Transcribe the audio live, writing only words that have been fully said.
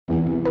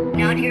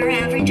Not your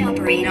average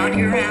operator. Not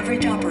your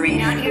average operator.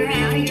 Not your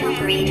average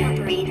operator.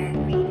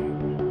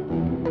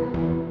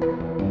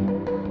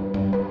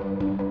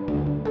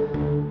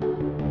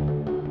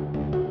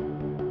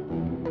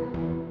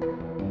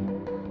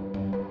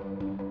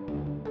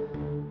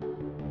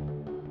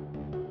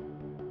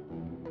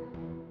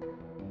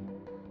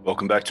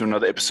 Welcome back to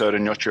another episode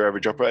of Not Your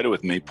Average Operator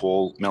with me,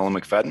 Paul Mellon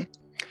McFadden.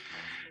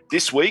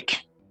 This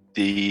week,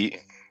 the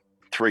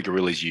three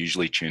gorillas you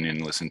usually tune in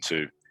and listen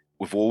to,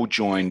 we've all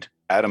joined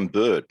Adam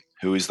Bird,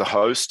 who is the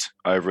host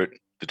over at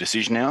The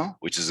Decision Hour,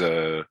 which is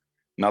another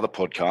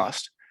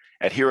podcast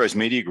at Heroes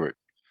Media Group.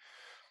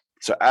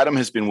 So Adam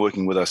has been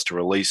working with us to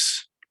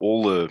release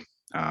all the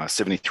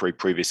 73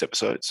 previous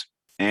episodes.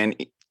 And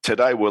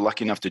today we're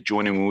lucky enough to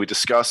join him when we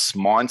discuss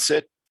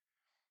mindset,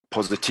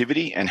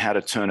 positivity, and how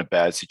to turn a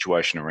bad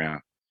situation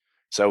around.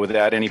 So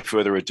without any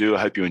further ado,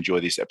 I hope you enjoy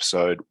this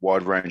episode,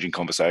 wide-ranging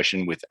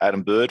conversation with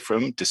Adam Bird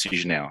from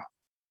Decision Hour.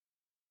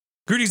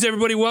 Greetings,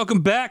 everybody.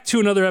 Welcome back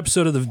to another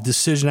episode of the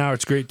Decision Hour.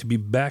 It's great to be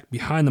back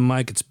behind the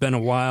mic. It's been a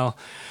while.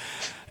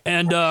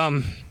 And,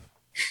 I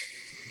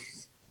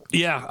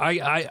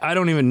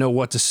don't even know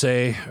what to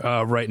say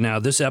right now.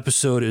 This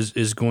episode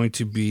is going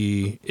to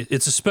be,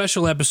 it's a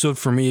special episode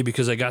for me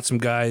because I got some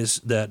guys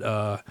that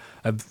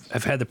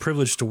I've had the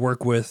privilege to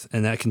work with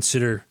and that I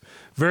consider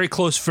very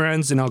close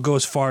friends, and I'll go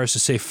as far as to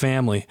say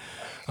family.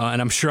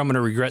 And I'm sure I'm going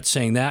to regret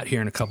saying that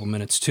here in a couple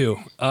minutes too.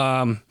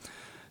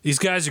 These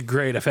guys are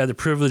great. I've had the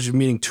privilege of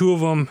meeting two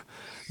of them.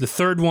 The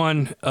third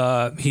one,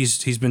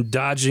 he's been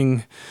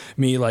dodging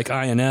me like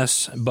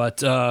INS,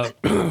 but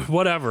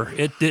whatever.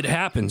 It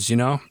happens, you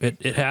know.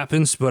 It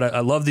happens, but I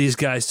love these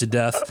guys to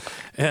death,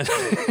 and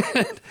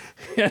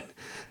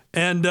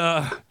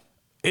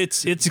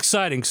it's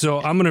exciting.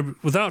 So I'm gonna,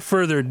 without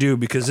further ado,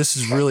 because this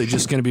is really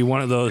just gonna be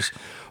one of those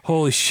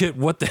holy shit,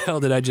 what the hell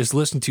did I just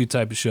listen to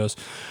type of shows.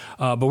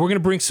 But we're gonna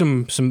bring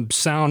some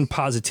sound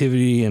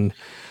positivity and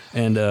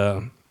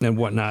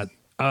whatnot.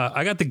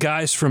 I got the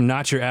guys from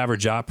Not Your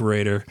Average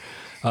Operator,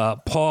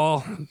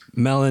 Paul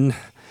Mellon,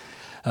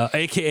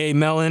 a.k.a.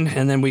 Mellon,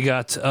 and then we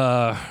got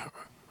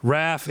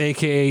Raph,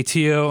 a.k.a.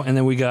 Tio, and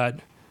then we got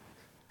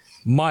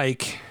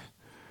Mike,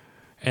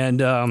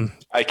 and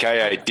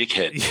A.k.a.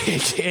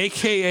 Dickhead.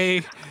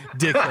 a.k.a.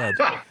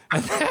 Dickhead.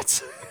 And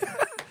that's...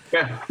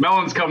 Yeah,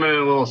 Mellon's coming in a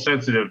little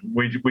sensitive.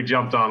 We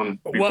jumped on him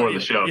before the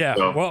show. Yeah,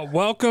 so. Well,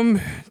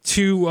 welcome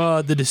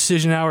to the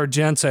Decision Hour,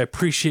 gents. I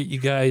appreciate you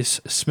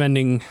guys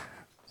spending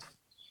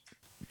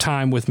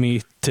time with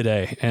me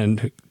today,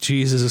 and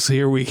Jesus,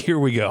 here we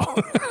go.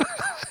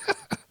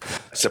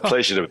 It's a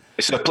pleasure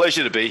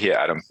to be here,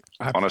 Adam.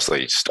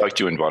 Honestly, stoked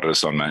you invited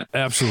us on, mate.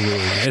 Absolutely.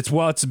 It's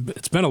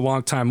been a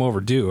long time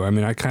overdue. I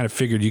mean, I kind of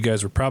figured you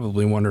guys were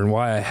probably wondering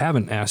why I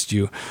haven't asked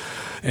you,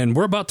 and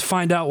we're about to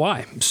find out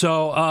why.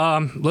 So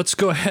let's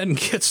go ahead and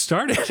get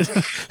started.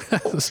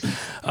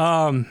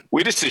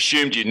 We just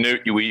assumed you knew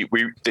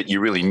that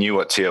you really knew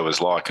what Tio was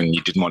like, and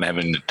you didn't want to have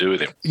anything to do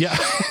with him. Yeah.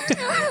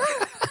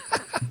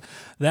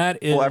 That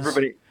is... Well,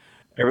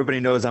 everybody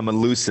knows I'm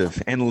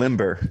elusive and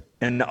limber.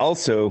 And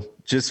also,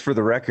 just for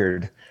the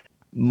record,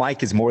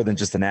 Mike is more than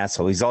just an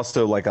asshole. He's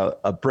also like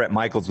a Bret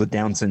Michaels with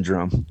Down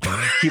syndrome.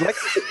 He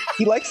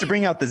likes to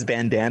bring out this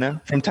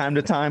bandana from time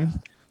to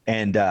time,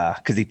 and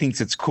because he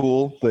thinks it's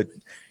cool, but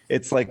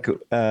it's like it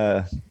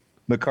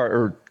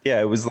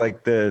was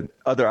like the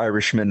other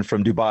Irishman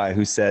from Dubai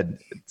who said,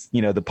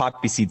 the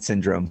poppy seed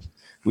syndrome.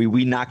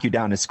 We knock you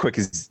down as quick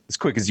as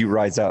you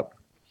rise up.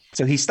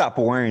 So he stopped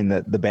wearing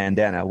the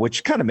bandana,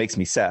 which kind of makes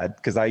me sad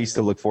because I used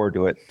to look forward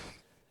to it.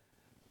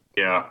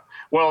 Yeah.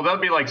 Well, that'd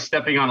be like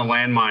stepping on a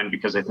landmine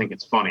because I think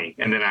it's funny,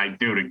 and then I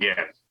do it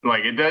again.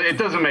 Like it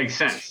doesn't make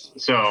sense.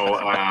 So,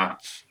 I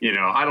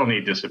don't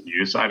need this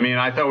abuse. I mean,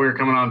 I thought we were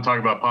coming on to talk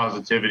about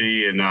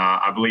positivity and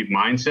I believe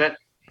mindset.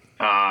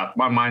 My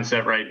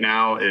mindset right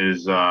now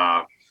is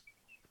I'll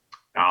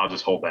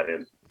just hold that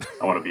in.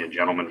 I want to be a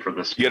gentleman for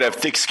this. You got to have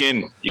thick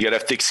skin. You got to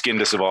have thick skin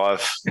to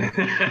survive.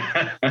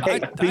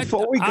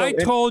 I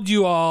told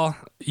you all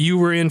you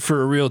were in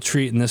for a real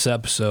treat in this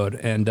episode,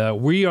 and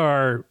we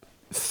are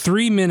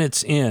 3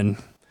 minutes in,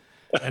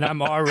 and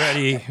I'm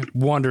already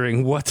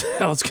wondering what the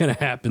hell's going to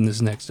happen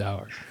this next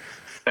hour.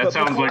 That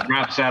sounds like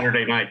Rap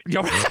Saturday night. Hey,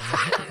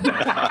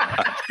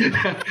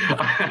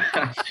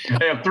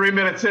 I'm 3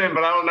 minutes in,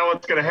 but I don't know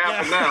what's going to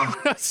happen now.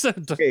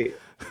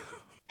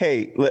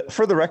 Hey,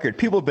 for the record,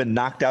 people have been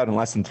knocked out in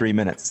less than 3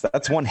 minutes.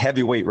 That's one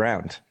heavyweight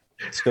round.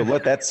 So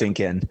let that sink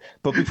in.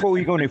 But before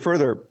we go any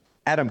further,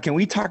 Adam, can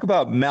we talk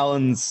about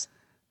Mellon's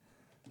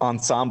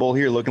ensemble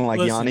here looking like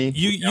Yanni?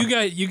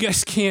 You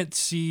guys can't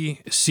see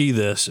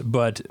this,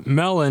 but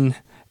Mellon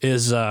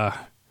is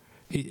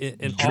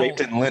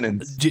draped in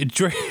linens.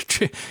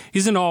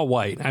 He's in all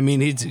white. I mean,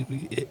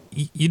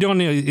 you don't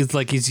know. It's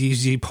like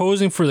he's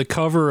posing for the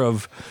cover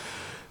of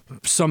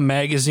some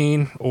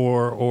magazine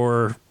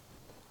or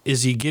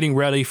is he getting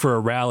ready for a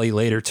rally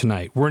later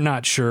tonight? We're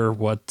not sure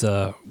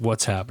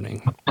what's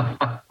happening.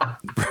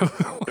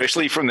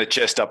 Especially from the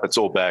chest up, it's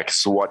all back.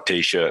 It's a white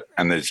t-shirt,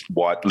 and there's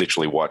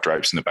literally white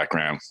drapes in the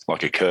background,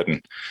 like a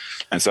curtain,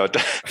 and so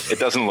it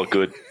doesn't look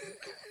good.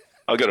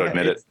 I got to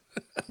admit it.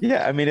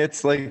 Yeah, I mean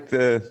it's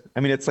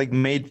like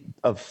made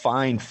of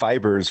fine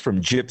fibers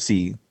from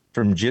gypsies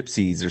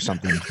or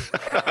something.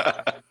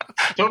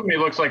 To me, it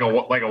looks like a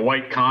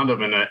white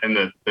condom,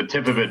 and the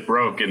tip of it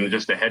broke, and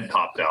just the head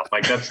popped out.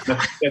 Like that's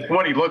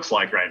what he looks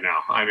like right now.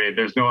 I mean,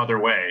 there's no other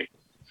way.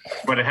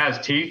 But it has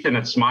teeth and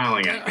it's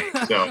smiling at me.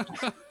 So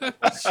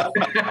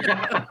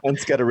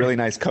it's got a really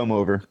nice comb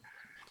over.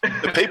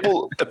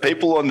 The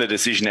people on the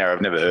Decision Hour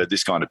have never heard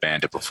this kind of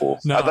banter before.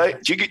 No. Are they?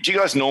 Do you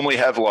guys normally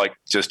have like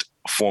just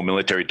 4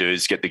 military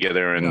dudes get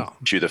together and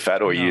chew the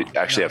fat, or you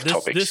actually have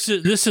topics?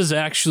 This is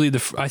actually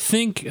I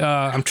think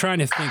I'm trying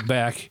to think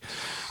back.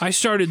 I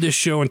started this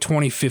show in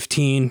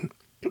 2015.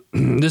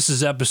 This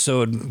is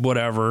episode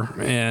whatever,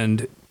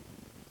 and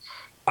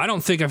I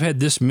don't think I've had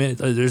this many.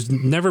 There's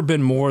never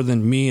been more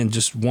than me and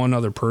just one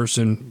other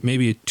person,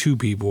 maybe 2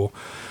 people.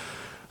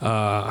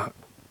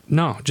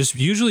 No, just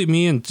usually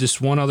me and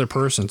just one other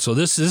person. So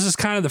this is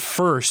kind of the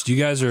first. You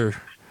guys are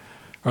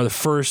the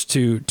first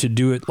to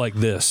do it like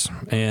this,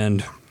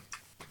 and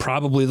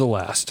probably the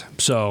last.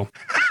 So.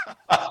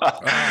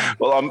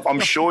 Well, I'm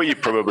sure you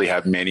probably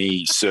have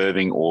many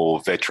serving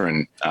or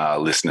veteran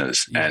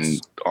listeners, Yes.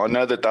 and I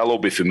know that they'll all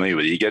be familiar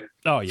with it. You get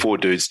 4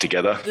 dudes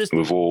together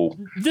with all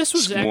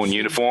worn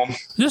uniform.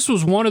 This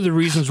was one of the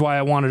reasons why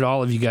I wanted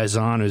all of you guys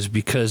on, is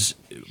because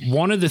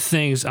one of the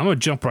things, I'm going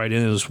to jump right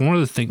into this. One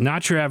of the things,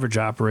 Not Your Average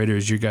Operator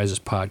is your guys'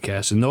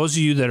 podcast. And those of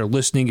you that are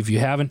listening, if you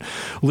haven't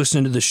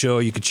listened to the show,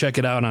 you can check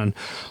it out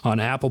on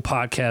Apple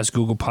Podcasts,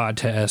 Google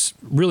Podcasts,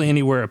 really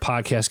anywhere a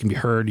podcast can be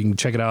heard. You can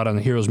check it out on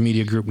the Heroes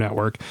Media Group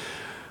Network.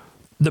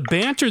 The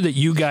banter that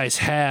you guys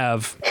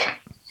have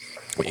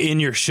in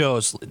your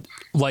shows,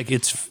 like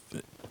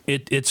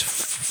it's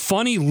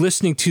funny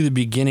listening to the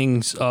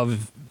beginnings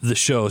of the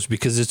shows,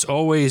 because it's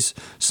always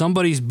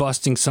somebody's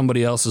busting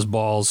somebody else's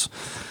balls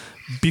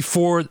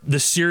before the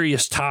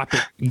serious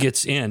topic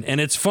gets in.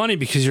 And it's funny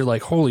because you're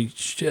like, holy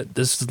shit,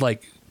 this is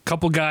like a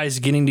couple guys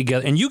getting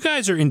together, and you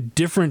guys are in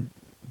different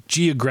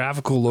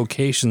geographical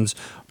locations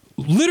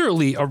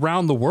literally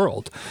around the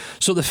world.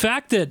 So the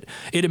fact that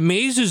it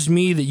amazes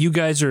me that you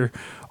guys are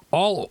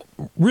all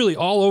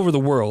over the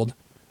world,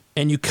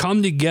 and you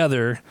come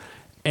together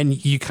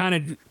and you kind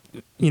of,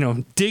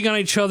 dig on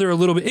each other a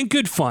little bit in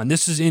good fun.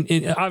 This is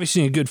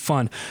obviously in good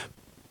fun.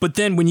 But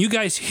then when you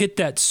guys hit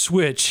that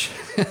switch,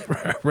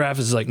 Raph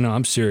is like, no,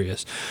 I'm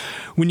serious.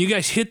 When you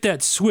guys hit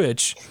that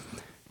switch,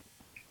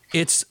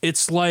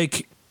 it's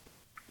like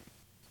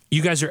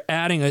you guys are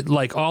adding it,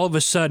 like all of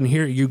a sudden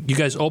here, you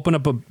guys open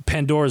up a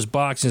Pandora's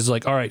box, and it's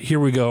like, all right, here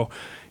we go.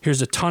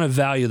 Here's a ton of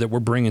value that we're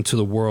bringing to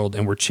the world,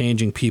 and we're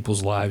changing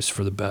people's lives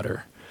for the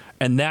better.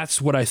 And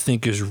that's what I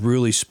think is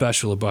really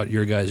special about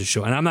your guys'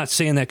 show. And I'm not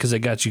saying that because I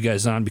got you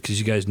guys on because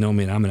you guys know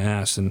me and I'm an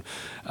ass, and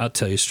I'll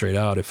tell you straight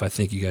out if I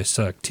think you guys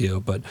suck, Tio.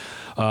 But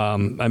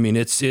I mean,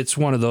 it's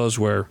one of those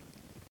where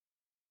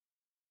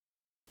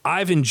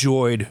I've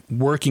enjoyed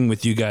working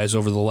with you guys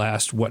over the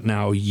last,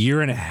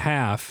 year and a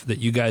half that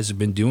you guys have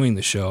been doing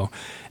the show,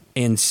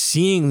 and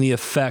seeing the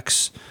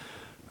effects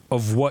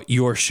of what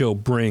your show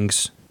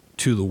brings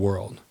to the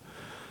world.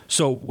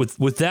 So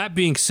with that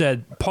being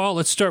said, Paul,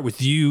 let's start with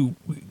you.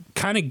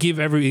 Kind of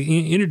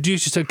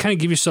introduce yourself, kind of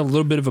give yourself a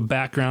little bit of a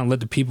background,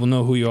 let the people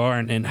know who you are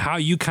and how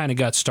you kind of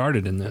got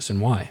started in this and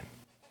why.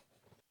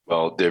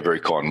 Well, they're very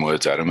kind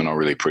words, Adam, and I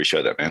really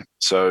appreciate that, man.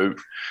 So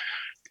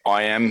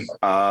I am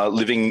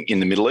living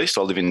in the Middle East.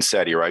 I live in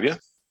Saudi Arabia,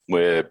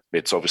 where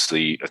it's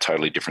obviously a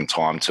totally different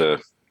time to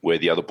where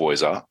the other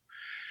boys are.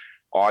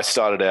 I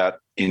started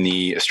out in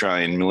the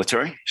Australian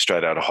military.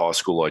 Straight out of high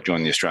school, I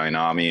joined the Australian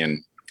Army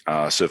and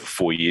served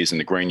for 4 years in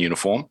the green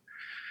uniform,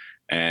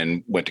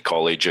 and went to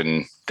college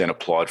and then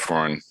applied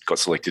for and got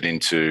selected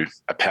into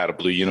a powder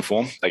blue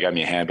uniform. They gave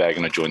me a handbag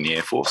and I joined the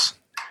Air Force.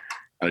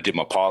 And I did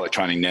my pilot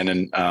training then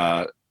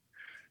and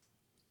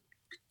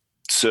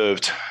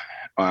served.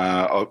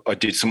 I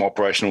did some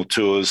operational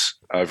tours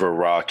over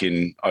Iraq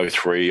in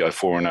 03,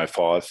 04 and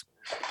 05,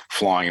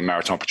 flying a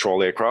maritime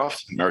patrol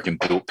aircraft,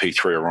 American-built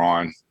P-3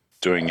 Orion,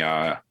 doing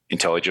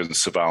intelligence,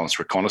 surveillance,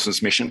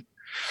 reconnaissance mission.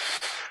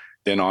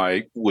 Then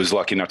I was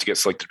lucky enough to get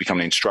selected to become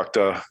an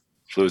instructor.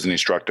 Flew as an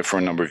instructor for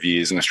a number of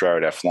years in Australia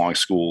at our flying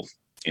school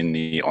on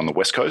the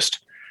West Coast,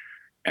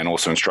 and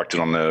also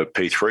instructed on the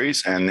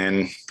P3s. And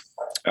then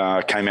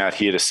came out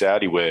here to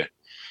Saudi, where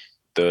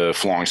the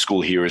flying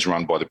school here is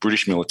run by the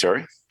British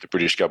military. The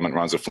British government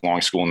runs a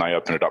flying school, and they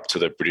open it up to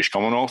the British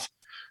Commonwealth.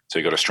 So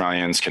you've got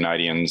Australians,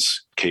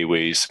 Canadians,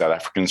 Kiwis, South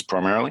Africans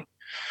primarily.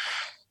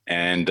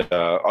 And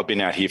I've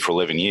been out here for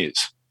 11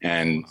 years,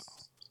 and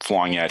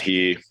flying out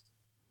here,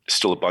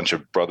 still a bunch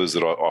of brothers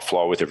that I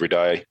fly with every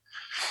day,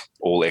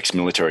 all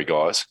ex-military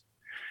guys.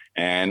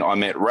 And I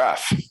met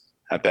Raf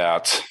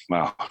about,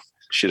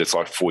 it's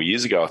like 4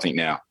 years ago, I think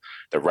now,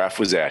 that Raf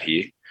was out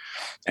here,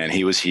 and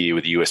he was here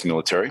with the US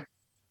military.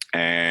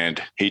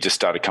 And he just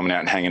started coming out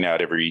and hanging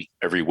out every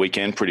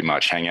weekend, pretty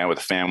much, hang out with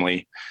the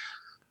family,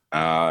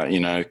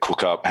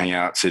 cook up, hang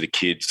out, see the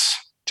kids,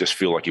 just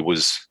feel like he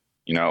was,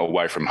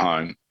 away from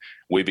home.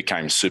 We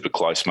became super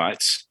close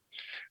mates.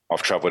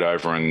 I've traveled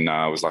over and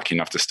was lucky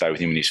enough to stay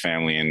with him and his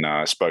family in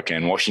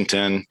Spokane,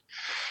 Washington.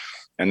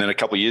 And then a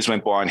couple of years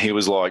went by and he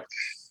was like,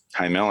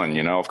 hey, Melon,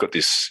 I've got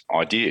this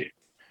idea.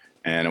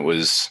 And it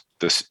was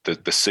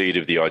the seed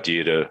of the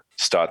idea to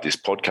start this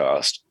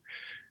podcast,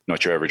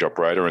 Not Your Average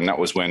Operator. And that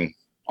was when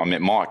I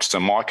met Mike. So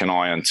Mike and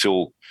I,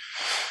 until,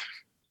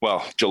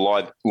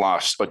 July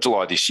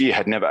this year,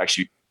 had never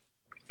actually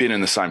been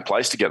in the same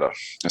place together.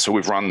 And so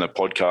we've run the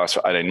podcast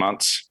for 18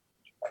 months,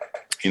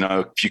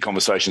 a few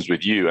conversations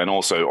with you, and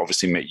also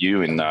obviously met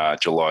you in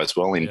July as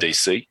well in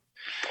DC.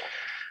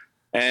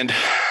 And,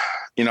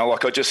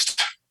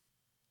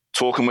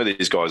 talking with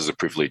these guys is a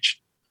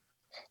privilege.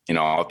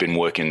 I've been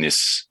working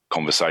this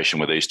conversation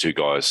with these two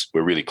guys.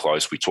 We're really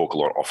close. We talk a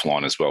lot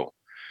offline as well.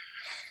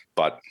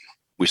 But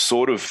we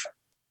sort of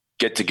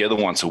get together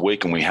once a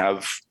week and we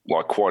have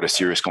quite a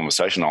serious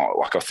conversation. I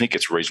think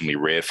it's reasonably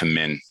rare for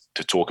men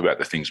to talk about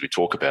the things we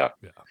talk about.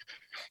 Yeah.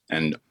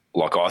 And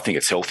I think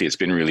it's healthy. It's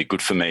been really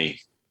good for me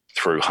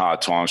through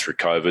hard times, through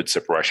COVID,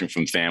 separation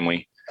from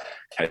family,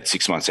 had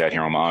 6 months out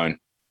here on my own.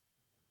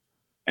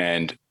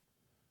 And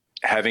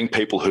having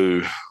people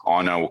who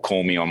I know will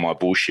call me on my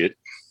bullshit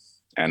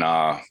and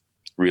are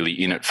really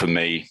in it for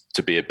me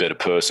to be a better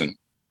person,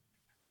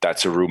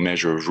 that's a real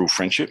measure of real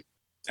friendship.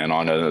 And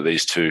I know that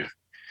these two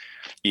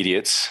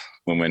idiots,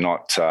 when we're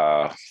not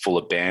full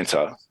of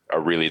banter, are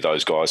really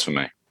those guys for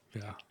me.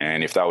 Yeah.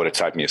 And if they were to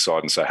take me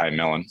aside and say, hey,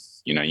 Melon,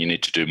 you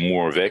need to do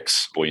more of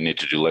X or you need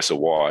to do less of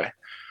Y,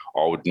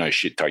 I would no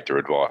shit take their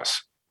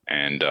advice.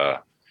 And,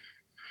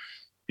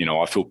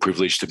 I feel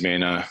privileged to be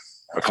in a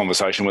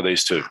conversation with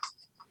these two.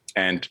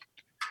 And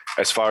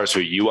as far as who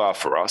you are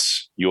for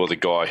us, you're the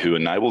guy who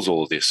enables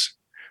all of this.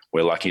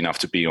 We're lucky enough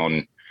to be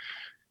on,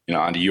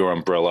 under your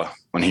umbrella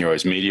on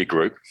Heroes Media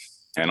Group.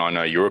 And I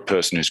know you're a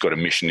person who's got a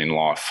mission in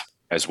life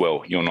as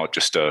well. You're not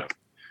just a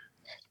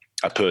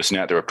person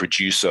out there, a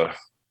producer.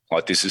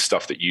 This is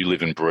stuff that you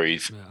live and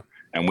breathe. Yeah.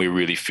 And we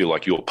really feel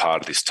like you're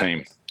part of this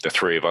team, the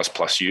three of us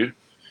plus you.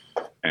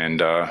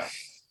 And,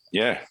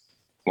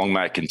 long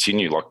may it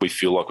continue. We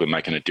feel like we're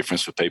making a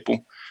difference for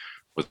people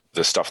with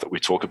the stuff that we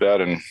talk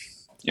about. And,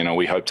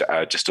 we hope to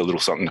add just a little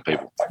something to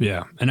people.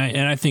 Yeah. And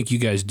I think you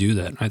guys do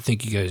that.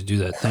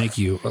 Thank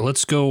you.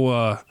 Let's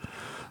go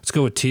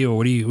with Tio.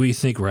 What do you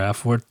think,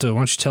 Raph? Why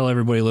don't you tell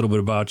everybody a little bit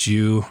about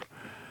you,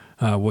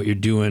 what you're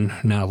doing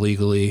now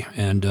legally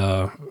and,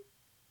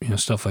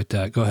 stuff like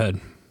that. Go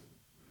ahead.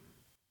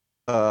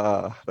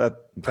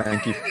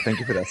 Thank you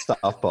for that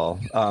softball.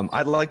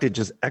 I'd like to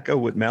just echo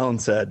what Melon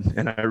said,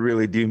 and I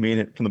really do mean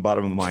it from the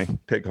bottom of my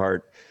pig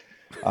heart.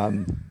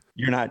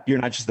 You're not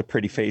just a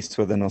pretty face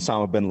with an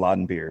Osama bin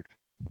Laden beard.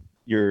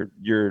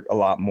 You're a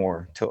lot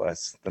more to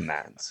us than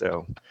that.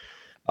 So,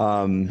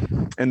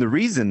 and the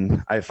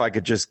reason, if I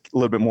could just a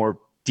little bit more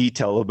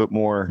detail, a little bit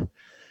more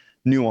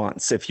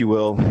nuance, if you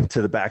will,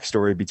 to the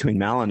backstory between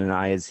Malin and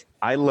I is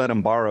I let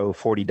him borrow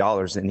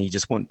 $40 and he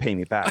just wouldn't pay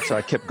me back. So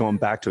I kept going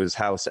back to his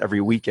house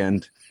every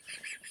weekend,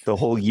 the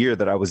whole year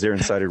that I was there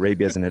in Saudi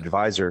Arabia as an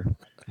advisor.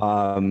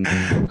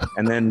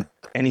 And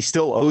he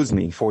still owes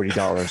me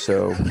 $40.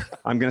 So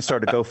I'm going to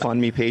start a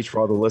GoFundMe page for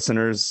all the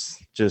listeners.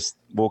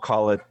 We'll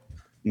call it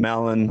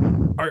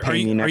Melon. Are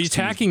you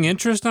tacking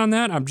interest on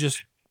that? I'm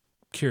just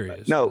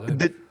curious. No,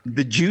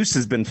 the juice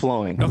has been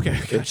flowing. Okay.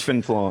 Gotcha. It's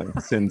been flowing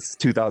since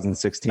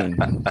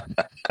 2016.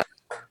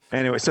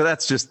 Anyway, so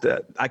that's just,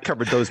 I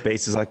covered those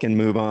bases. I can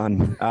move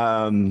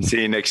on.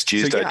 See you next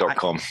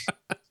Tuesday.com.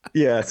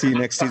 See you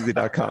next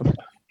Tuesday.com.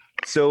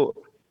 So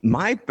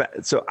I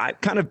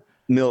kind of,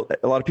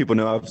 a lot of people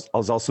know I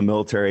was also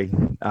military.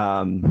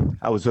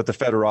 I was with the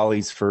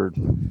Federales for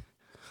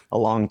a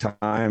long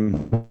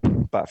time,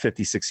 about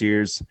 56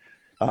 years.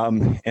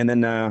 And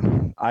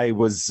then I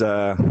was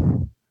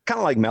kind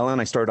of like Melon.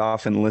 I started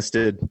off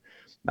enlisted.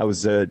 I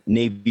was a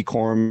Navy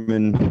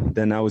corpsman.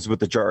 Then I was with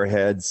the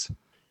Jarheads.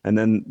 And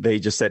then they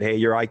just said, hey,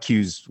 your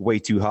IQ's way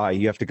too high.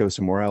 You have to go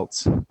somewhere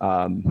else.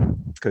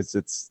 Because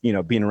it's,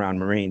 being around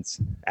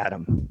Marines,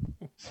 Adam.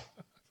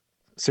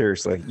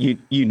 Seriously,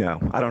 you know,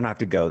 I don't have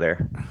to go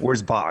there.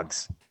 Where's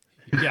Boggs?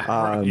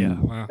 Yeah.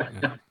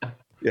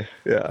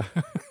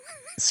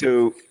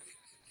 So,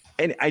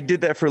 and I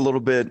did that for a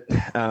little bit.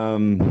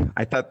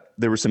 I thought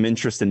there was some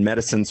interest in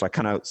medicine, so I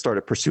kind of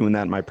started pursuing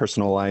that in my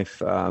personal life.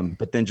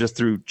 But then just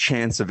through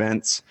chance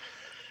events,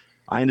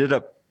 I ended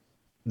up,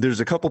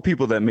 there's a couple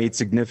people that made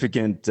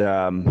significant,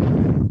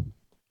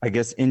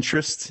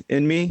 interest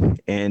in me,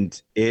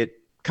 and it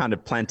kind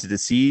of planted a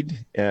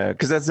seed.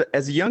 Because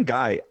as a young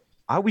guy,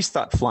 I always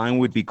thought flying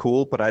would be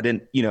cool, but I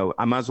didn't,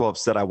 I might as well have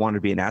said I wanted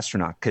to be an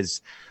astronaut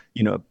because,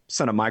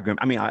 son of migrant.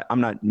 I mean,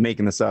 I'm not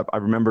making this up. I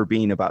remember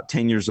being about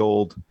 10 years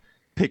old,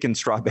 picking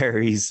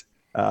strawberries.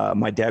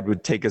 My dad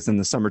would take us in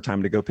the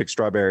summertime to go pick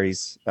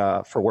strawberries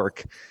for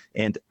work.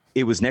 And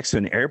it was next to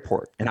an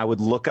airport. And I would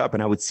look up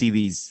and I would see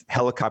these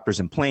helicopters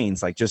and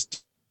planes, like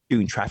just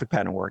doing traffic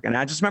pattern work. And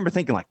I just remember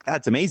thinking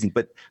that's amazing.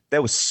 But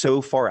that was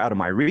so far out of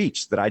my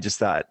reach that I just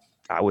thought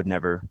I would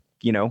never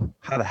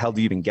how the hell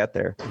do you even get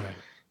there? Right.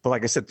 But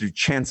like I said, through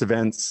chance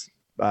events,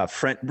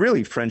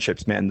 really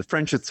friendships, man, the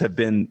friendships have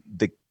been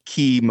the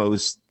key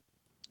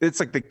it's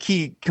like the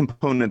key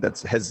component that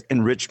has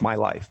enriched my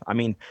life. I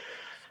mean,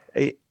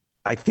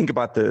 I think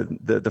about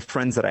the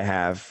friends that I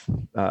have.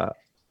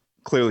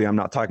 Clearly, I'm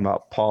not talking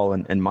about Paul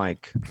and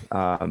Mike.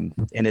 And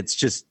it's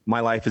just, my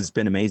life has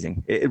been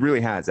amazing. It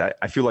really has.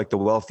 I feel like the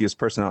wealthiest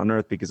person on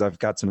earth because I've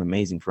got some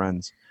amazing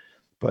friends.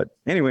 But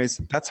anyways,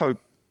 that's how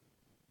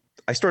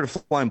I started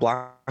flying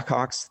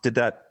Blackhawks, did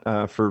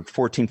that for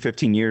 14,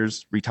 15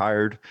 years,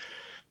 retired.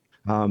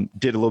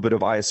 Did a little bit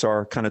of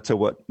ISR, kind of to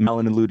what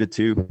Melon alluded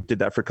to, did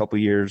that for a couple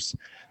of years.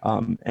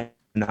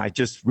 And I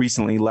just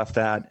recently left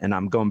that, and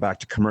I'm going back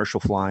to commercial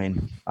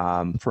flying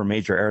for a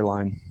major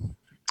airline.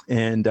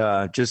 And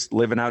just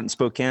living out in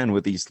Spokane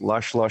with these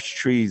lush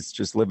trees,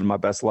 just living my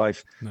best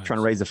life, Nice. Trying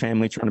to raise a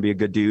family, trying to be a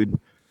good dude.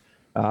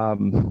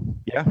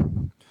 Yeah,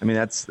 I mean,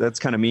 that's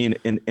kind of me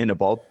in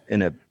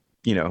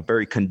a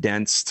very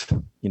condensed,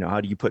 how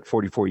do you put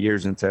 44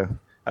 years into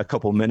a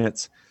couple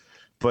minutes?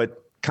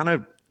 But kind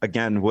of,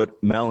 again,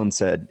 what Melon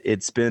said,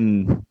 it's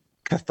been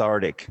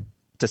cathartic,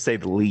 to say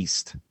the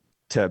least,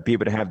 to be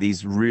able to have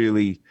these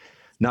really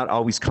not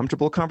always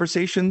comfortable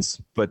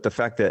conversations, but the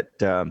fact that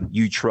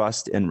you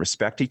trust and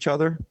respect each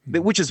other,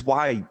 which is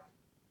why,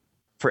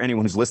 for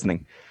anyone who's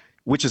listening,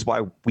 which is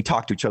why we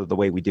talk to each other the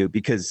way we do,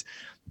 because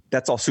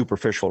that's all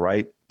superficial,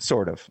 right?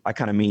 Sort of. I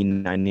kind of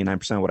mean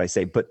 99% of what I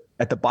say, but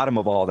at the bottom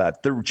of all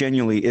that, there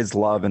genuinely is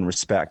love and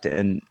respect.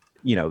 And,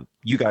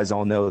 you guys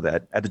all know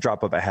that at the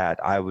drop of a hat,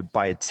 I would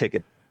buy a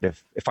ticket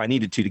if I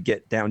needed to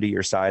get down to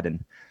your side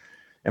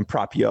and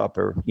prop you up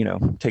or,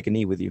 take a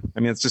knee with you. I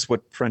mean, it's just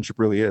what friendship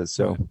really is.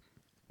 So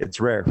it's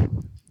rare.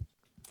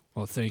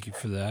 Well, thank you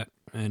for that.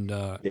 And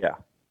Yeah.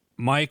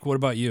 Mike, what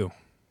about you?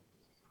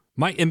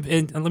 Mike,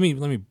 and let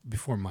me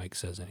before Mike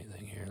says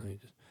anything here.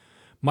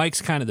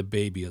 Mike's kind of the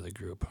baby of the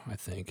group, I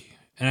think,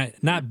 and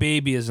not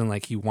baby as in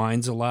like he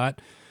whines a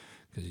lot,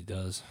 because he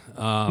does.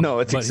 No,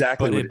 it's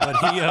exactly. But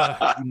he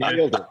You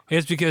nailed it.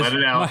 it's because Let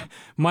it out.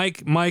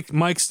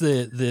 Mike's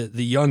the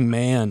young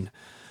man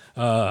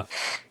of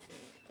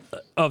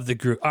the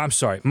group. I'm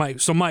sorry, Mike.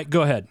 So Mike,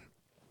 go ahead.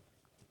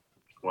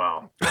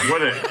 Wow.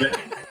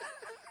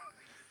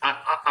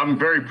 I'm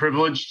very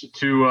privileged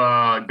to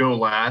go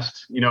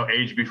last,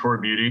 age before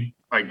beauty.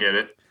 I get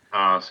it.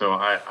 So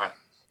I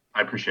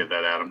appreciate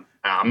that, Adam.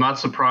 I'm not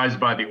surprised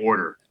by the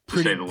order,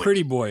 to say the least.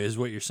 Pretty boy is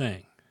what you're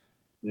saying.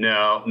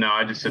 No,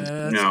 I just said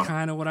That's no.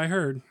 kind of what I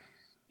heard.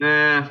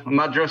 Nah, I'm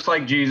not dressed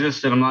like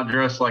Jesus, and I'm not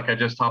dressed like I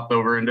just hopped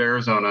over into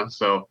Arizona.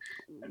 So,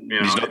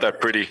 He's not that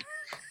pretty.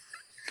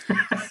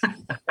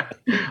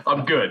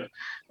 I'm good.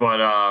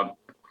 But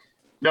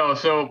no,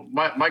 so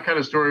my kind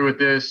of story with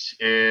this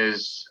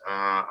is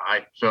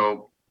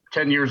so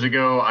 10 years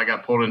ago, I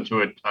got pulled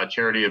into a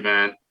charity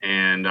event,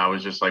 and I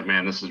was just like,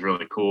 man, this is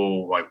really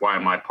cool. Like, why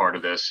am I part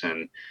of this?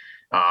 And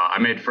I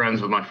made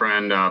friends with my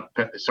friend,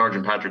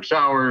 Sergeant Patrick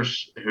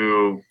Sowers,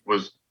 who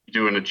was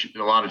doing a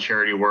lot of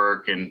charity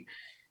work. And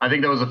I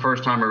think that was the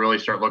first time I really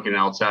started looking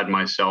outside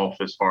myself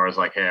as far as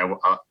like, hey,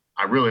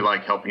 I really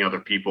like helping other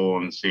people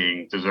and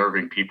seeing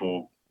deserving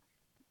people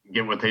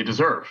get what they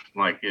deserve.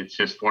 Like, it's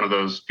just one of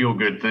those feel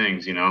good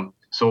things,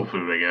 soul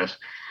food, I guess.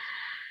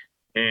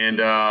 And,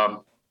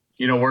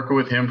 working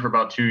with him for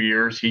about 2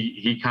 years,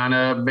 he kind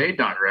of made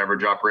Not Your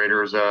Average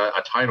Operator as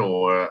a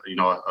title,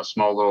 a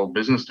small little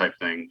business type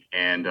thing.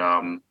 And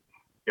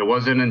it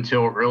wasn't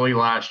until early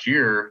last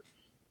year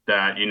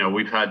that,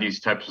 we've had these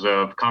types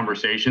of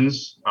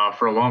conversations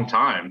for a long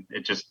time.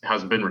 It just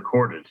hasn't been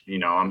recorded.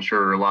 I'm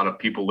sure a lot of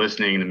people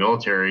listening in the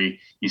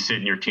military, you sit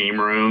in your team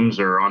rooms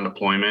or on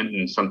deployment,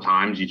 and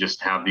sometimes you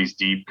just have these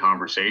deep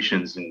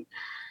conversations, and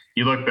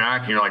you look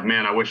back and you're like,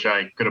 man, I wish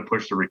I could have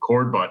pushed the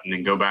record button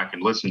and go back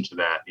and listen to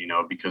that,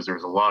 because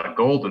there's a lot of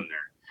gold in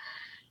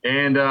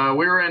there. And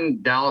we were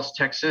in Dallas,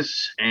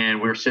 Texas,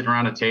 and we were sitting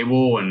around a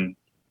table, and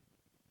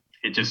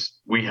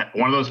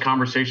one of those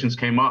conversations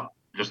came up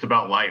just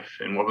about life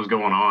and what was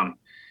going on.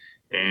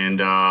 And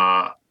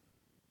Raph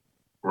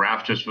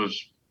it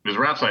was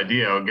Raph's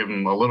idea. I'll give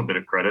him a little bit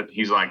of credit.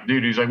 He's like,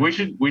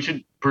 we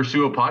should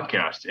pursue a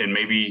podcast and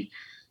maybe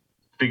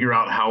figure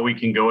out how we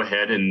can go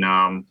ahead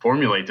and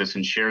formulate this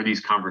and share these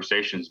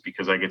conversations,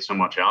 because I get so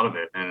much out of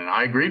it. And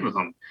I agreed with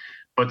him.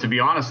 But to be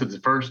honest, at the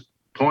first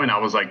point, I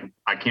was like,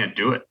 I can't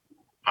do it.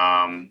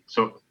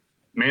 So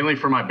mainly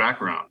for my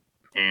background,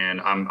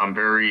 and I'm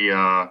very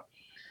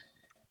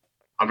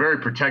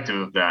protective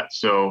of that.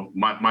 So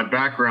my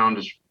background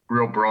is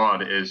real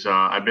broad.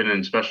 I've been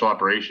in special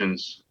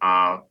operations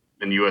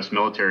in the U.S.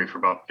 military for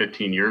about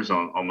 15 years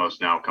almost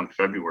now, come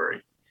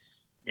February.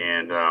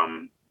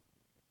 And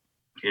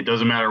it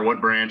doesn't matter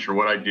what branch or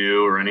what I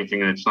do or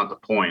anything. It's not the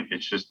point.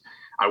 It's just,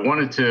 I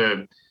wanted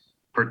to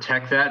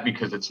protect that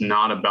because it's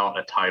not about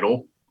a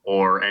title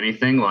or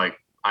anything. Like,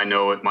 I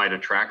know it might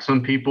attract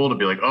some people to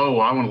be like, oh,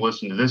 well, I want to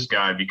listen to this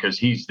guy because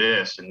he's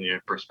this, and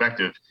the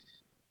perspective.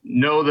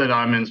 Know that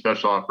I'm in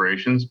special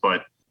operations,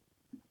 but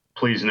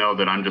please know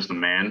that I'm just a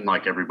man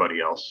like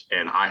everybody else,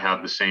 and I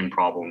have the same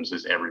problems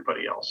as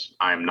everybody else.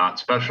 I'm not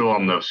special.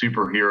 I'm no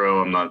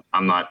superhero.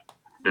 I'm not,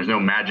 there's no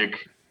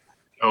magic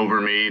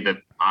over me that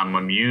I'm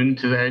immune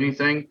to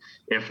anything.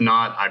 If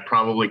not, I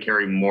probably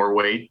carry more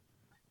weight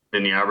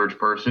than the average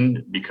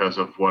person because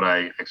of what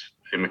I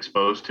am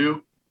exposed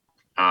to.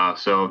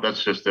 So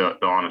that's just the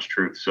honest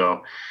truth.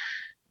 So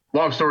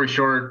long story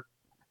short,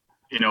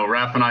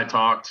 Raph and I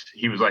talked.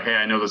 He was like, "Hey,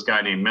 I know this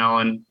guy named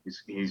Melon.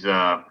 He's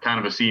kind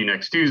of a see you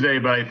next Tuesday,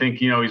 but I think,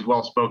 he's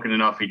well-spoken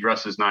enough. He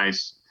dresses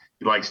nice.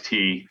 He likes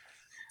tea.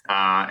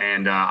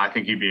 And I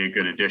think he'd be a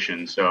good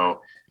addition."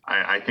 So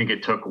I think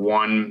it took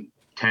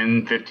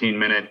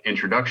 15-minute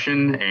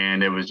introduction,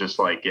 and it was just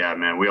like, yeah,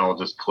 man, we all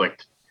just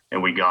clicked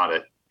and we got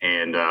it.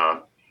 And,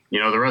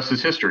 the rest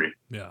is history.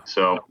 Yeah.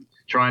 So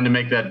trying to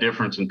make that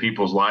difference in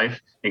people's life,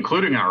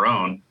 including our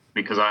own,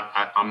 because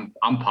I'm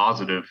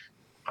positive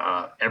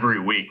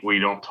every week we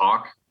don't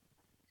talk.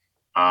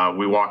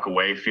 We walk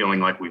away feeling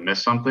like we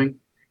missed something.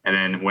 And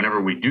then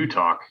whenever we do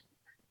talk,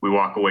 we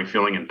walk away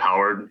feeling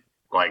empowered,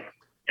 like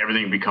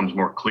everything becomes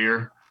more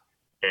clear.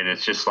 And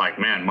it's just like,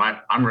 man,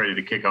 I'm ready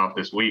to kick off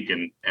this week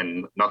and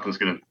nothing's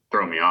going to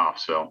throw me off.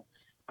 So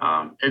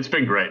it's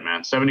been great,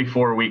 man.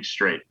 74 weeks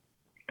straight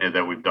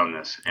that we've done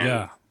this.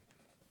 And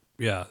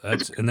yeah.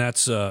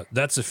 That's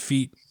a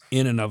feat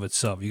in and of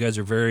itself. You guys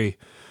are very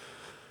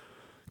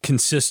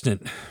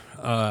consistent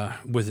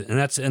with it. And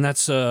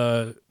that's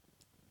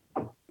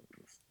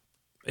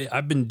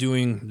I've been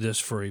doing this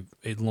for a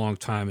long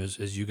time,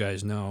 as you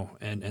guys know,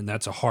 and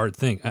that's a hard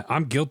thing.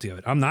 I'm guilty of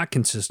it. I'm not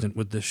consistent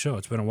with this show.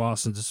 It's been a while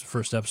since this is the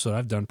first episode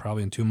I've done,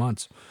 probably in 2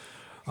 months.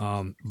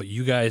 But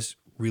you guys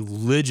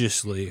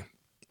religiously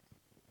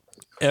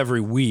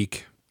every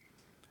week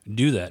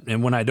do that.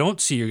 And when I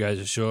don't see your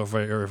guys' show,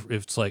 if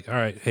it's like, all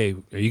right, hey,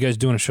 are you guys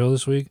doing a show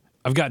this week?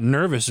 I've gotten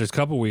nervous. There's a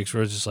couple weeks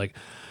where it's just like,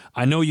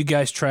 I know you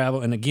guys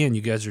travel, and again,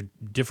 you guys are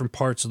different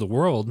parts of the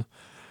world,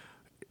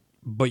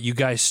 but you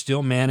guys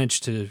still manage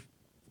to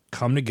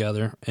come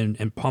together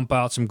and pump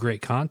out some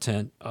great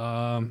content.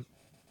 So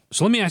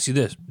let me ask you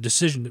this.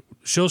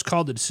 Show's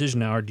called The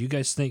Decision Hour. Do you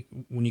guys think,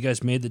 when you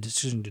guys made the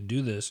decision to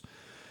do this,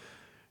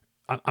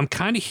 I'm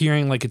kind of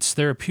hearing like it's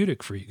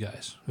therapeutic for you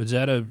guys. Is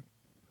that a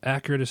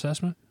accurate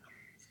assessment?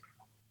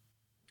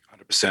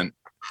 100%.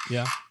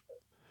 Yeah.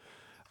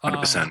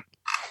 100%.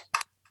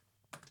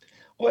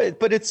 Well,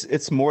 but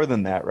it's more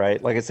than that,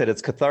 right? Like I said,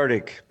 it's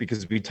cathartic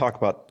because we talk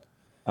about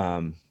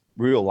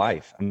real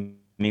life. I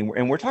mean,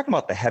 and we're talking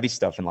about the heavy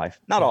stuff in life.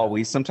 Not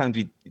always. Sometimes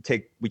we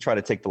try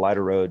to take the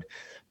lighter road,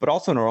 but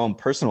also in our own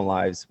personal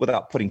lives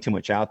without putting too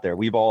much out there.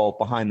 We've all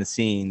behind the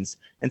scenes,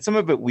 and some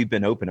of it we've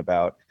been open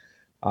about.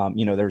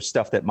 There's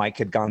stuff that Mike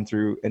had gone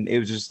through, and it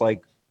was just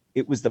like,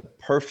 it was the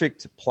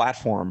perfect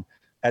platform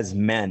as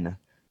men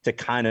to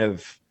kind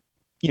of,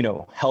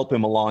 help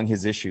him along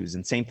his issues.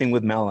 And same thing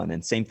with Melon,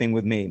 and same thing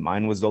with me.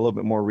 Mine was a little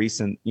bit more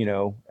recent,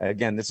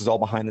 again, this is all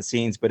behind the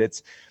scenes, but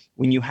it's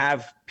when you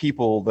have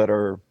people that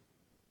are,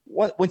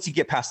 once you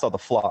get past all the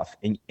fluff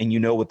and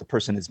you know what the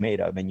person is made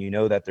of, and you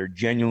know that they're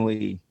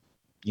genuinely,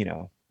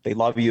 they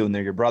love you and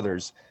they're your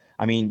brothers.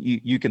 I mean,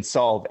 you can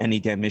solve any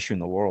damn issue in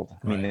the world.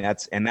 I mean,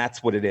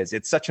 that's what it is.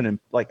 It's such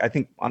I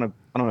think I don't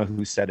know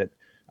who said it,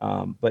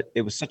 but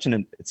it was such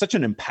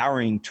an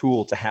empowering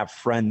tool to have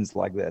friends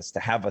like this, to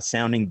have a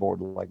sounding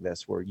board like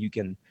this, where you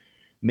can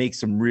make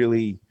some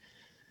really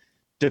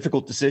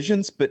difficult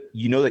decisions, but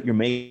you know that you're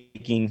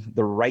making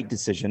the right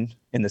decision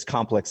in this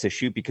complex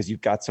issue because you've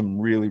got some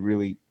really,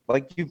 really,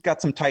 you've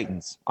got some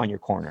titans on your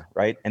corner,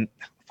 right? And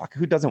fuck,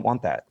 who doesn't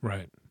want that?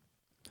 Right.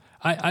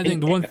 I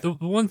think the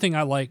one thing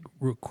I like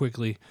real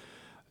quickly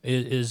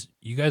is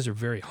you guys are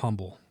very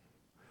humble.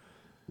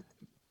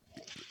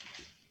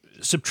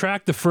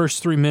 Subtract the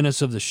first 3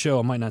 minutes of the show,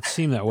 it might not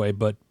seem that way,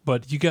 but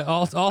you get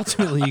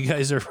ultimately you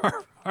guys are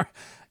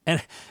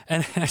and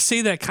I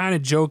say that kind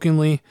of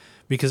jokingly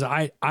because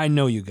I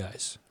know you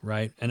guys,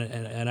 right?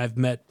 And I've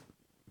met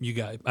you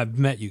guys.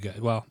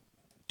 Well,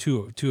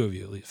 two of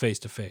you face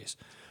to face,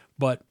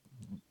 but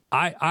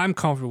I'm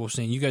comfortable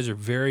saying you guys are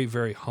very,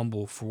 very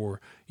humble for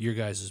your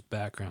guys'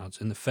 backgrounds,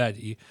 and the fact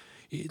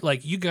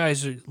that you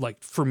guys are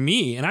for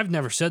me, and I've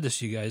never said this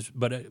to you guys,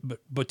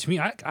 but to me,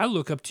 I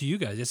look up to you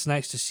guys. It's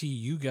nice to see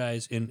you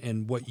guys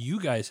and what you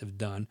guys have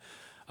done.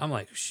 I'm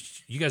like,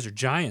 you guys are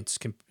giants.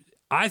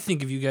 I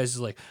think of you guys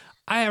as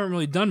I haven't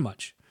really done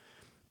much,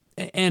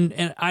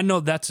 and I know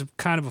that's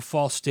kind of a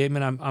false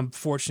statement. I'm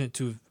fortunate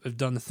to have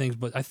done the things,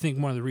 but I think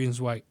one of the reasons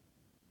why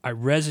I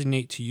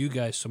resonate to you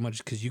guys so much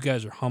because you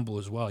guys are humble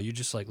as well. You're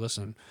just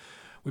listen,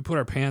 we put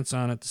our pants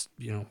on it,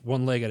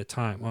 one leg at a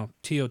time. Well,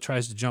 Tio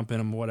tries to jump in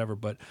them or whatever,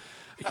 but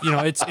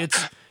it's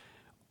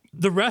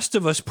the rest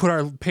of us put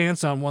our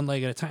pants on one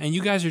leg at a time, and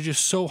you guys are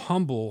just so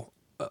humble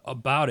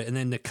about it. And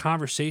then the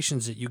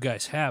conversations that you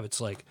guys have, it's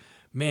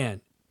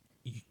man,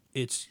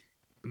 it's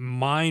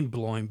mind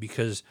blowing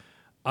because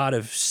out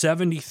of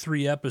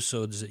 73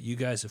 episodes that you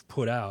guys have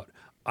put out,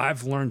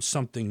 I've learned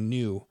something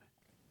new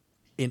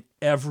in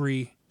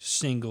every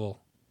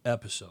single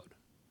episode.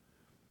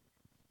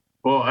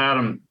 Well,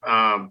 Adam,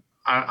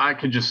 I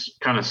could just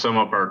kind of sum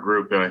up our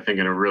group that I think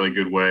in a really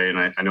good way, and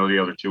I know the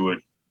other two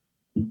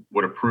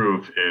would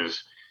approve,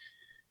 is,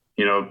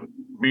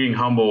 being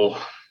humble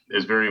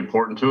is very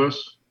important to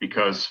us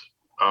because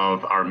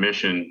of our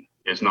mission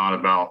is not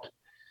about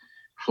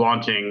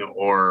flaunting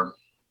or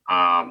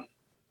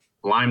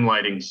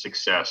limelighting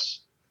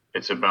success.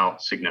 It's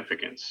about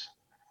significance.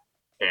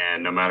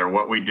 And no matter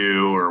what we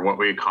do or what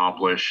we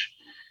accomplish,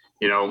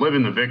 live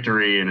in the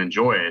victory and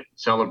enjoy it,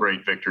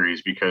 celebrate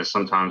victories, because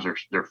sometimes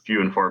they're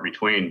few and far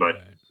between.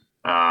 But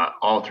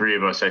all three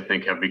of us, I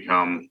think, have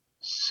become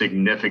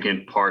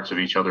significant parts of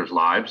each other's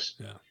lives.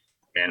 Yeah.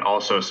 And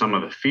also some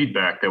of the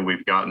feedback that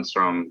we've gotten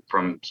from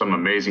some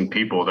amazing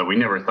people that we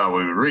never thought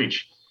we would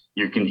reach.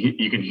 You can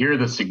hear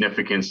the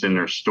significance in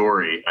their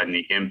story and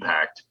the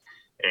impact.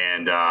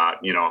 And,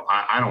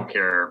 I don't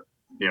care,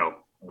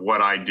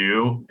 what I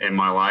do in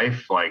my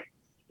life, like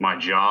my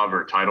job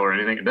or title or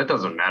anything, that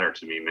doesn't matter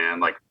to me, man.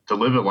 Like, to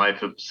live a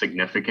life of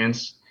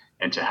significance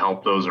and to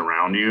help those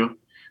around you.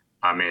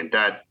 I mean,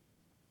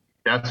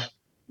 that's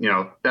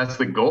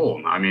the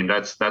goal. I mean,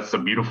 that's a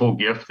beautiful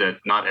gift that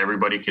not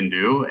everybody can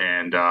do.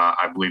 And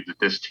I believe that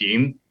this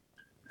team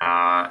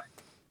and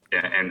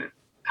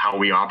how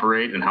we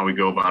operate and how we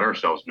go about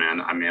ourselves, man.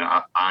 I mean,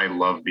 I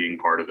love being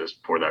part of this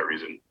for that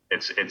reason.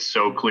 It's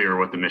so clear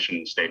what the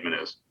mission statement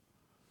is.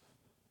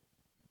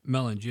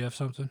 Melon, do you have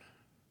something?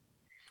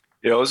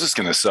 Yeah, I was just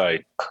going to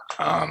say,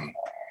 a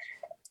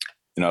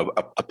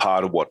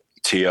part of what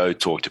Tio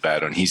talked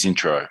about on his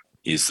intro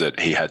is that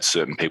he had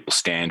certain people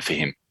stand for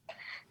him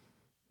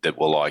that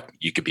were like,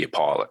 you could be a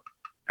pilot.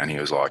 And he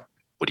was like,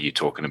 what are you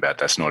talking about?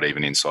 That's not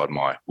even inside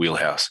my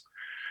wheelhouse.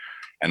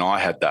 And I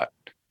had that.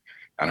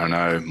 And I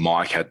know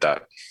Mike had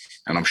that.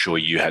 And I'm sure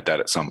you had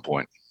that at some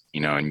point,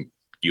 and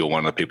you're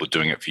one of the people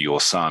doing it for your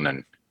son.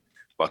 And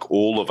like,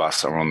 all of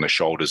us are on the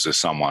shoulders of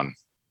someone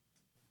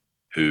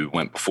who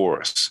went before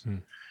us.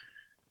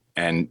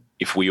 And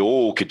if we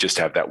all could just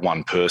have that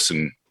one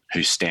person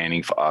who's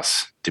standing for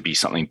us to be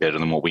something better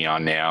than what we are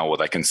now, or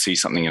they can see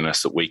something in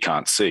us that we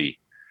can't see,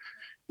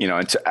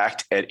 and to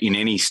act in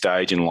any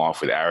stage in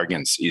life with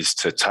arrogance is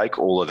to take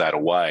all of that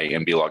away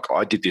and be like,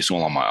 I did this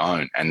all on my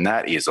own. And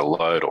that is a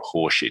load of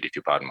horseshit, if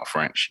you pardon my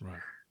French. Right.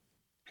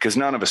 Because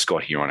none of us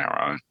got here on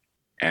our own.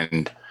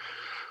 And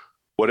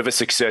whatever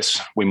success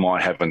we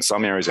might have in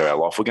some areas of our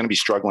life, we're going to be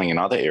struggling in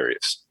other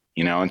areas,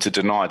 and to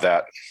deny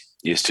that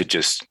is to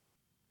just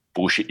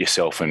bullshit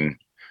yourself and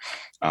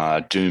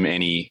doom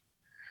any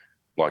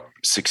like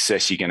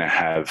success you're going to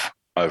have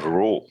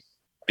overall,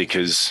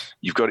 because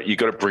you've got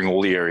to bring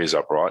all the areas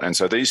up, right? And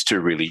so these two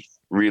really,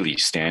 really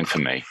stand for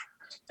me,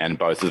 and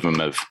both of them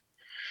have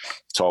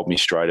told me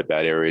straight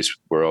about areas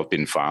where I've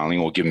been failing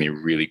or given me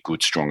really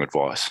good, strong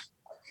advice.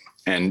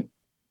 And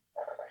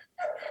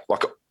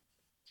like,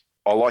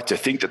 I like to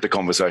think that the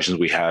conversations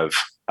we have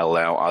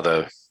allow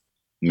other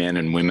men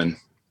and women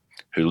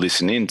who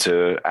listen in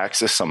to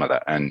access some of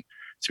that and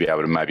to be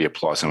able to maybe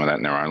apply some of that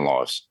in their own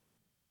lives.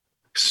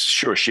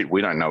 Sure as shit,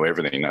 we don't know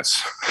everything.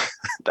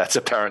 That's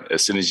apparent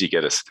as soon as you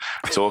get us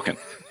talking.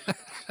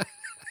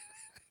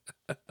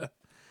 Now,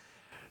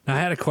 I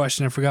had a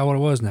question. I forgot what it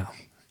was now.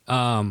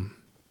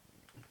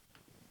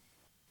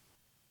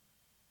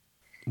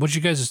 What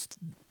you guys?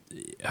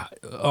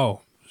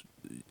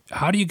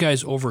 How do you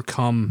guys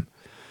overcome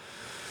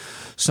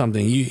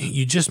something?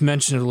 You just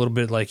mentioned it a little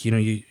bit, like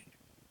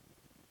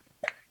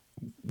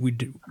we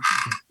do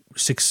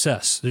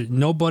success.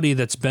 Nobody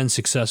that's been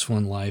successful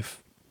in life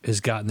has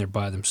gotten there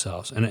by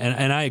themselves. And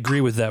I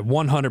agree with that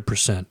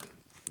 100%.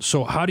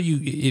 So how do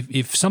you,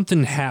 if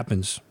something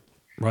happens,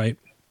 right,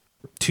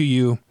 to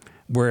you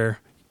where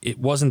it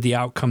wasn't the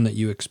outcome that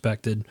you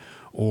expected,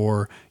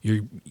 or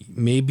you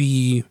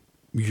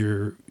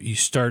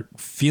start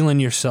feeling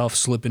yourself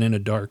slipping in a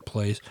dark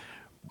place,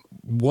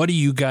 what do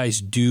you guys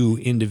do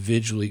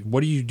individually?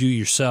 What do you do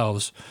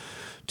yourselves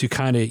to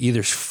kind of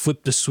either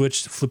flip the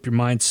switch, flip your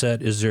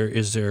mindset? Is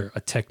there a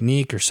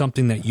technique or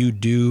something that you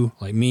do?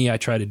 Like me, I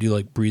try to do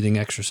like breathing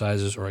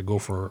exercises, or I go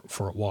for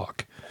a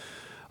walk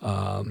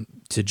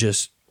to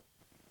just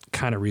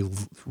kind of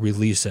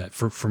release that.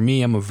 For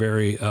me, I'm a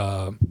very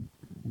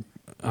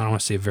I don't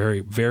want to say very,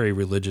 very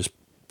religious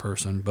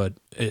person, but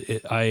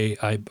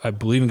I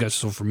believe in God.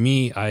 So for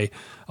me,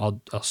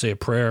 I'll say a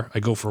prayer, I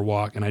go for a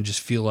walk, and I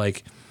just feel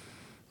like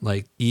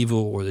evil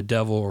or the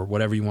devil or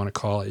whatever you want to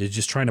call it is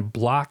just trying to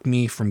block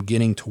me from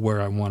getting to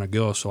where I want to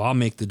go. So I'll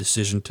make the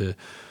decision to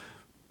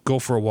go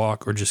for a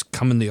walk, or just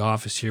come in the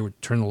office here,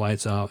 turn the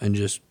lights out, and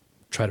just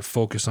try to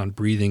focus on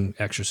breathing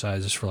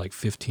exercises for like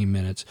 15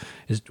 minutes.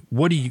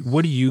 What do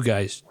you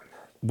guys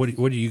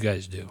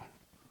do?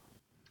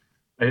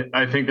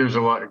 I think there's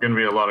going to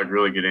be a lot of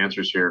really good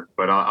answers here,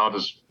 but I'll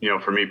just,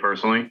 for me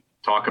personally,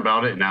 talk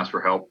about it and ask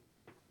for help.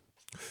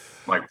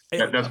 Like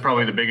that's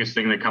probably the biggest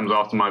thing that comes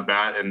off to my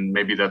bat, and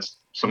maybe that's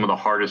some of the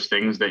hardest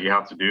things that you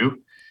have to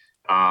do.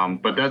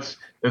 But that's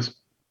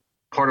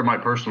part of my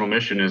personal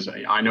mission. Is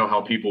I know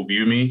how people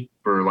view me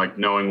for like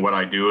knowing what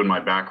I do and my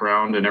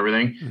background and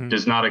everything. Mm-hmm.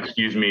 Does not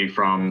excuse me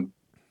from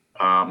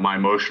my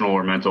emotional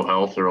or mental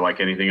health or like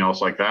anything else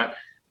like that.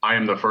 I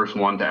am the first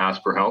one to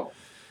ask for help.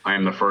 I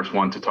am the first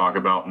one to talk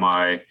about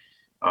my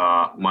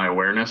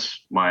awareness,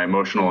 my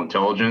emotional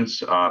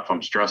intelligence. If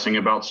I'm stressing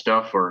about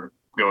stuff or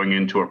going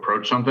in to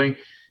approach something,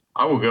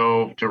 I will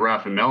go to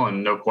Raph and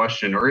Melon, no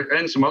question,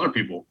 and some other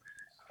people,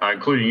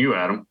 including you,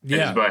 Adam.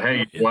 Yeah. But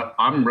hey, what?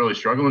 I'm really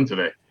struggling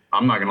today.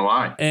 I'm not gonna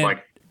lie. And,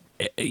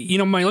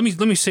 Mike,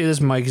 let me say this,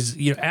 Mike, is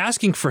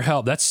asking for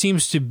help. That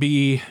seems to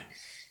be,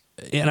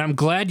 and I'm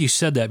glad you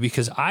said that,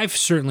 because I've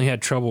certainly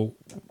had trouble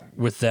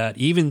with that.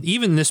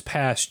 Even this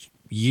past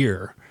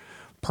year,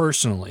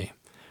 personally,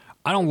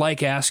 I don't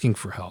like asking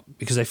for help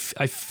because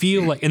I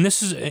feel like, and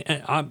this is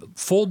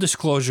full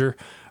disclosure.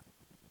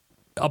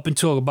 Up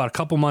until about a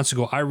couple months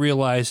ago, I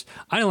realized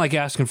I didn't like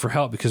asking for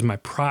help because my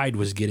pride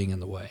was getting in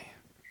the way.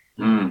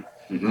 100%.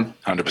 You know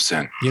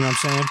what I'm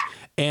saying?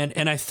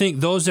 And I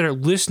think those that are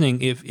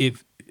listening,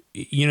 if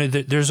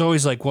there's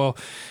always like, well,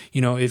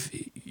 if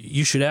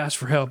you should ask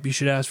for help, you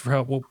should ask for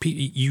help. Well,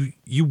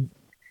 you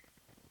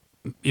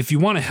if you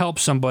want to help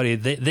somebody,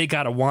 they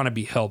got to want to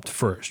be helped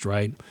first,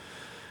 right?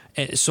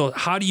 And so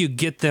how do you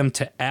get them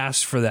to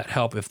ask for that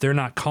help if they're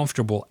not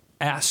comfortable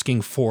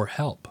asking for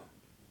help?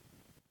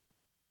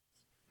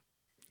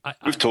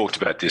 We've talked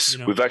about this.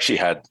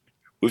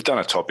 We've done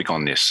a topic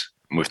on this,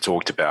 and we've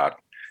talked about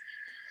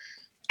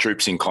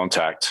troops in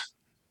contact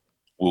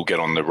will get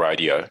on the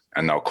radio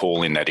and they'll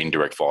call in that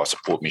indirect fire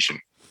support mission,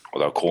 or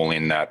they'll call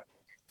in that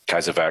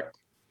Kazovac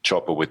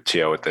chopper with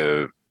Teo at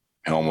the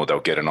helm, or they'll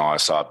get an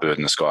ISR bird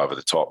in the sky over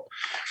the top.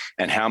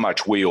 And how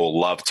much we all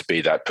love to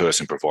be that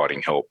person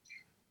providing help,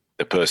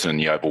 the person in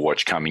the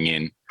Overwatch coming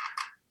in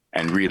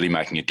and really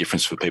making a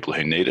difference for people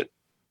who need it.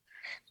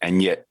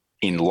 And yet,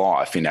 in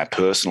life, in our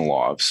personal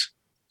lives,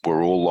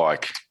 we're all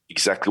like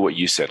exactly what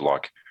you said,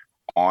 like,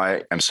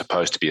 I am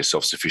supposed to be a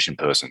self-sufficient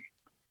person.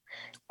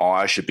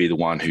 I should be the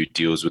one who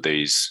deals with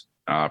these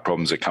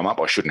problems that come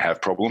up. I shouldn't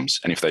have problems.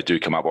 And if they do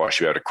come up, I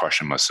should be able to crush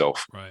them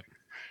myself. Right.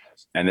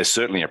 And there's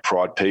certainly a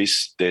pride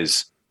piece.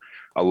 There's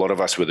a lot of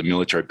us with a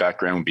military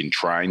background, we've been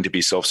trained to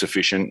be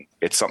self-sufficient.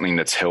 It's something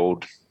that's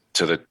held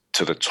to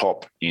the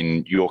top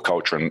in your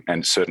culture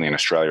and certainly in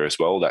Australia as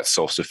well. That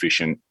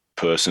self-sufficient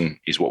person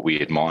is what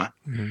we admire.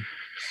 Mm-hmm.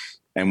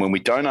 And when we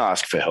don't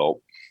ask for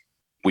help,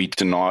 we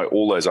deny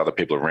all those other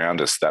people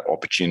around us that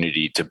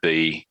opportunity to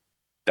be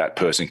that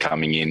person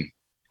coming in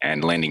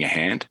and lending a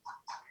hand.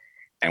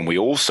 And we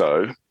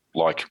also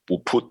will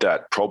put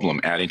that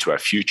problem out into our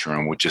future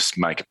and we'll just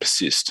make it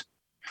persist.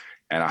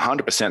 And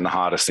 100% the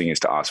hardest thing is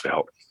to ask for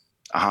help.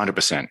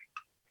 100%.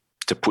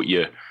 To put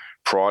your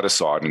pride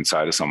aside and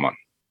say to someone,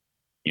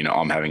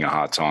 I'm having a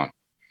hard time.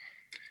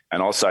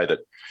 And I'll say that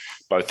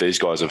both these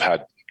guys have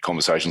had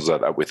conversations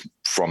like that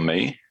from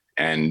me,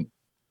 and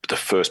the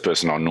first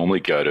person I normally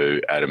go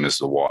to, Adam, is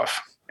the wife,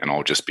 and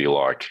I'll just be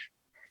like,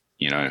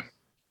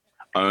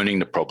 owning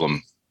the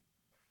problem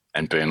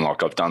and being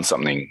like, I've done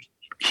something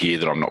here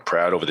that I'm not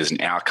proud of. There's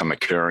an outcome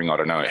occurring. I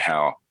don't know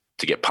how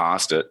to get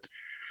past it,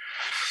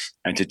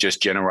 and to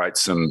just generate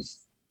some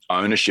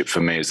ownership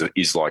for me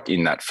is like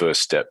in that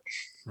first step,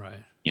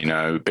 right?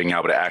 Being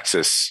able to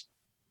access,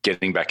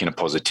 getting back into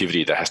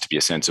positivity. There has to be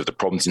a sense of the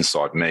problem's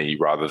inside me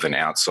rather than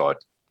outside.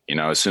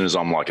 As soon as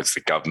I'm like, it's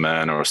the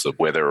government or it's the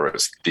weather or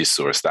it's this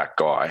or it's that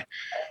guy,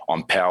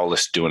 I'm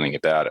powerless to do anything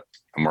about it.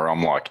 And where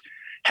I'm like,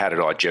 how did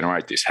I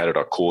generate this? How did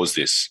I cause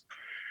this?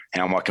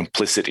 How am I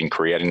complicit in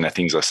creating the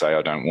things I say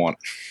I don't want?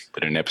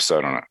 Put an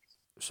episode on it.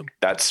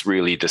 That's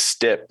really the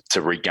step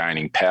to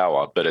regaining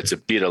power, but it's a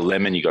bitter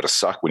lemon you got to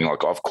suck when you're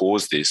like, I've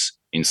caused this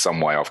in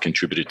some way, I've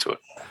contributed to it.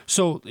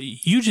 So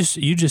you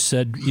just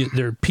said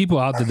there are people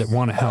out there that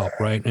want to help,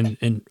 right?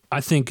 And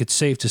I think it's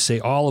safe to say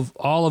all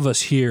of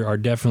us here are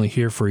definitely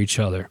here for each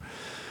other.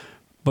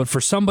 But for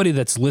somebody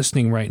that's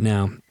listening right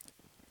now,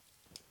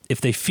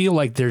 if they feel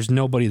like there's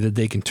nobody that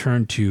they can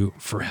turn to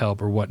for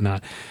help or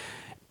whatnot,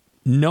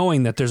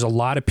 knowing that there's a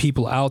lot of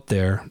people out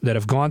there that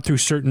have gone through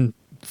certain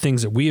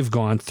things that we have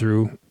gone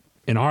through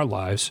in our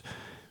lives,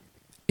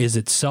 is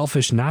it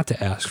selfish not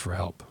to ask for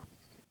help?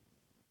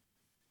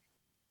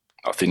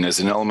 I think there's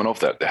an element of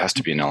that. There has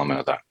to be an element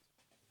of that.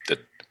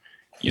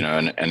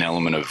 An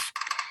element of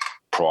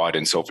pride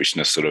and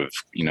selfishness sort of,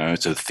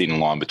 it's a thin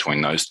line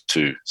between those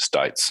two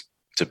states,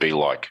 to be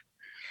like,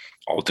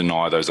 I'll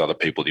deny those other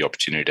people the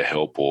opportunity to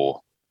help,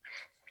 or,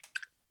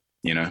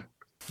 Yeah.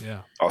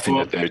 I think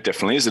that there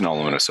definitely is an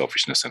element of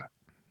selfishness in it.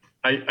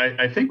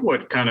 I think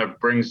what kind of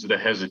brings the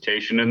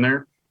hesitation in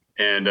there,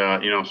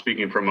 and,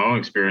 speaking from my own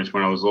experience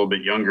when I was a little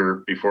bit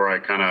younger, before I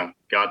kind of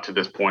got to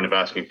this point of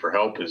asking for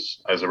help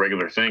as a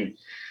regular thing,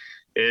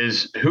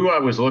 is who I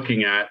was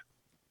looking at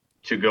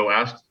to go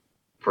ask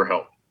for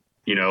help.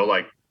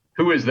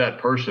 Who is that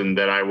person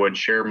that I would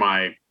share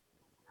my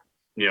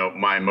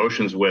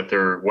emotions with,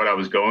 or what I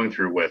was going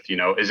through with?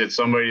 Is it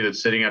somebody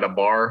that's sitting at a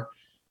bar,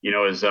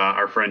 as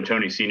our friend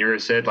Tony Sr.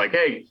 has said, like,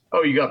 hey,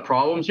 you got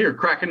problems? Here,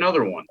 crack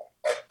another one.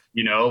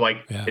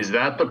 Is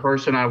that the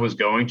person I was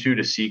going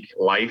to seek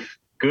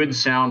good,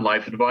 sound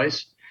life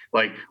advice?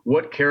 like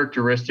what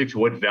characteristics,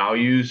 what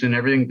values and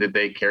everything that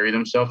they carry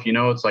themselves. You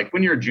know, it's like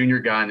when you're a junior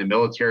guy in the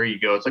military, you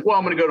go, it's like, well,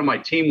 I'm going to go to my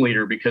team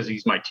leader because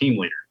he's my team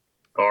leader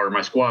or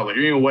my squad leader,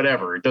 you know,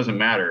 whatever. It doesn't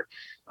matter.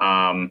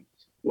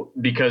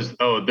 Because,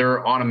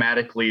 they're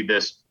automatically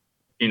this,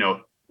 you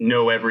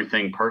know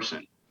everything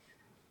person.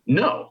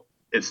 No,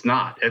 it's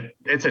not.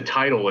 It's a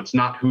title. It's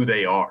not who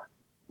they are.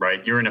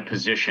 Right. You're in a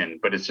position,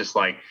 but it's just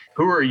like,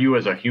 who are you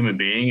as a human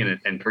being?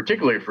 And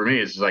particularly for me,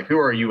 it's just like, who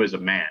are you as a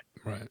man?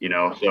 Right. You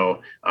know,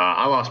 so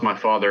I lost my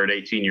father at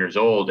 18 years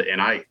old,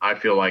 and I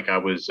feel like I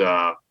was,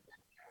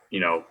 you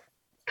know,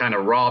 kind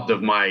of robbed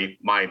of my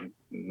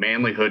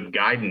manlyhood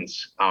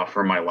guidance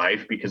for my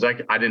life because I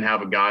didn't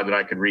have a guy that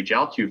I could reach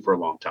out to for a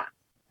long time.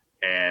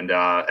 And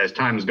as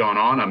time has gone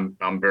on,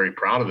 I'm very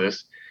proud of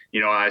this. You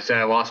know, I said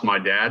I lost my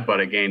dad, but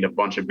I gained a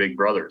bunch of big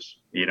brothers,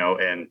 you know,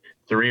 and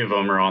 3 of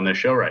them are on this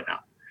show right now.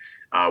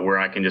 Where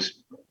I can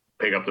just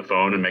pick up the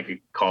phone and make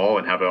a call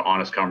and have an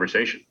honest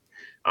conversation.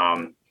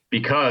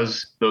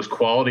 Because those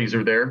qualities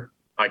are there.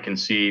 I can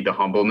see the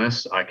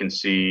humbleness. I can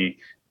see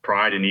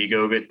pride and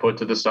ego get put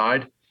to the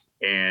side.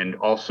 And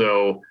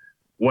also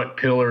what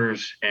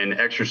pillars and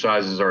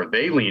exercises are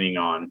they leaning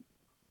on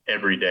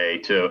every day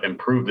to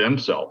improve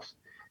themselves?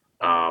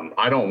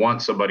 I don't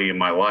want somebody in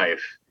my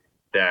life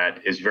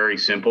that is very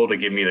simple to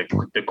give me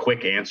the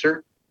quick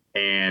answer.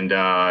 And,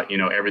 you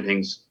know,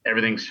 everything's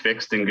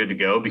fixed and good to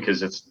go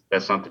because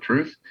that's not the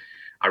truth.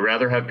 I'd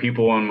rather have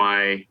people in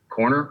my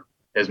corner,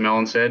 as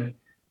Mellon said,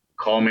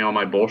 call me on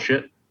my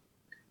bullshit,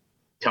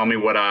 tell me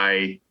what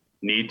I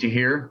need to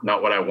hear,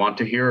 not what I want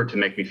to hear or to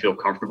make me feel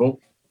comfortable.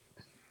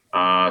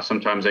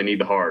 Sometimes I need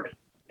the hard.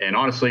 And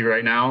honestly,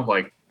 right now,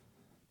 like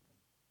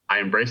I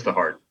embrace the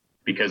hard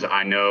because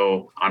I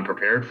know I'm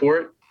prepared for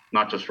it,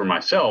 not just for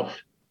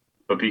myself,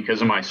 but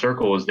because of my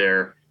circle is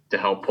there to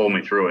help pull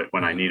me through it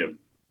when I need them.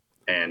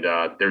 And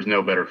there's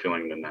no better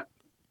feeling than that.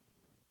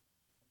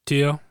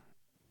 Tio?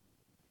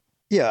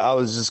 Yeah, I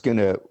was just going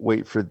to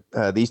wait for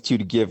these two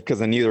to give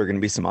because I knew there were going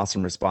to be some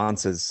awesome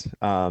responses.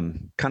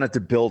 Kind of to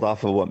build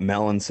off of what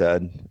Mellon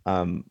said,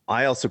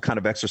 I also kind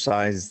of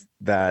exercise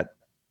that.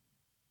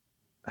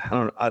 I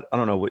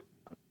don't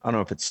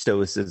know if it's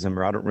stoicism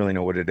or I don't really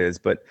know what it is,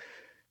 but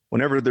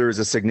whenever there's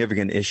a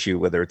significant issue,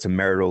 whether it's a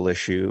marital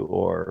issue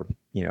or,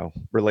 you know,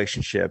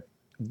 relationship,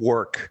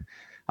 work,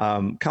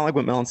 kind of like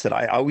what Mellon said,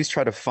 I always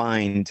try to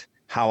find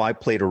how I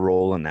played a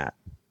role in that.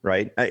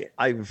 Right.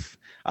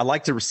 I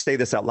like to say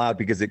this out loud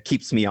because it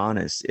keeps me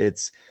honest.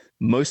 It's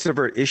most of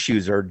our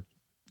issues are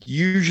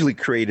usually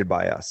created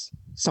by us.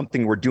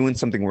 Something we're doing,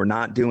 something we're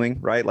not doing.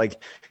 Right.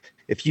 Like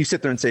if you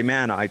sit there and say,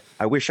 man, I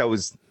wish I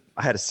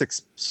had a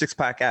six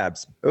pack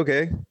abs.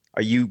 Okay.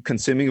 Are you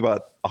consuming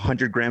about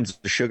 100 grams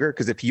of sugar?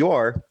 Because if you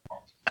are,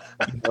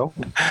 you know,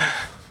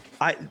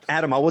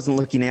 Adam, I wasn't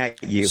looking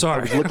at you. Sorry.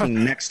 I was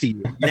looking next to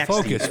you.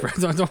 Focus, bro.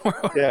 Don't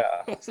worry.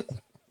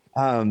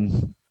 Yeah.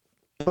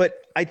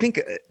 But I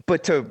think,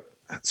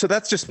 so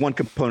that's just one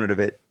component of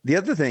it. The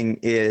other thing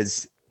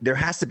is there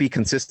has to be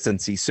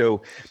consistency.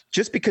 So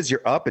just because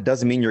you're up, it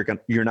doesn't mean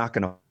you're not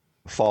going to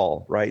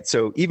fall, right?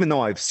 So even though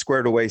I've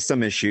squared away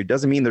some issue,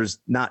 doesn't mean there's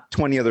not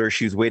 20 other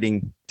issues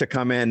waiting to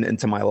come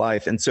into my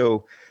life. And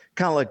so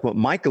kind of like what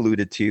Mike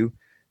alluded to,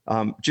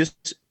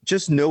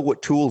 just know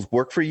what tools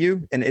work for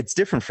you. And it's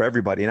different for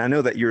everybody. And I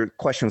know that your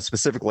question was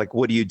specific, like,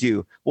 what do you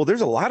do? Well,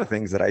 there's a lot of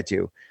things that I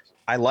do.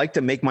 I like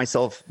to make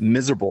myself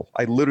miserable.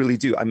 I literally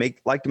do.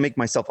 Like to make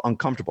myself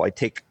uncomfortable. I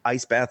take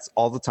ice baths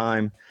all the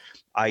time.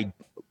 I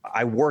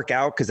work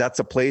out because that's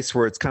a place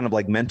where it's kind of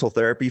like mental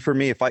therapy for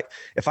me. If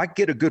I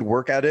get a good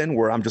workout in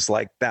where I'm just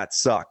like, that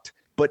sucked,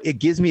 but it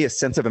gives me a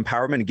sense of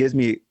empowerment. It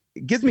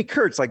gives me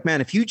courage. Like,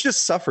 man, if you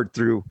just suffered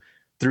through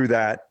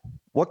that,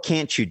 what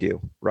can't you do?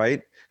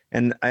 Right.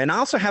 And I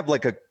also have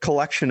like a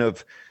collection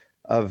of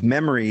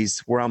memories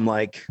where I'm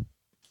like,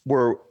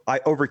 where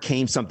I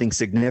overcame something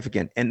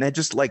significant. And then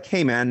just like,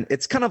 hey man,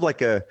 it's kind of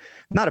like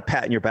not a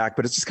pat in your back,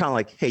 but it's just kind of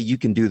like, hey, you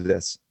can do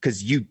this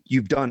because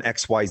you've done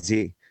X, Y,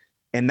 Z.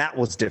 And that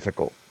was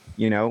difficult,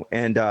 you know?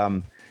 And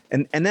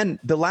then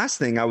the last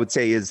thing I would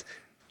say is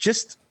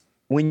just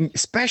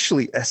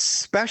especially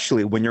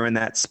when you're in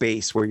that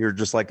space where you're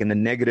just like in a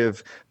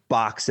negative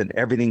box and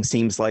everything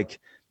seems like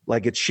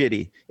it's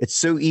shitty. It's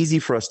so easy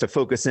for us to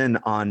focus in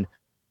on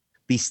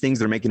these things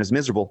that are making us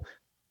miserable.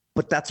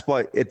 But that's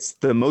why it's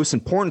the most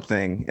important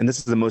thing. And this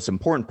is the most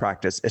important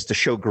practice is to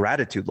show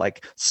gratitude,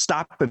 like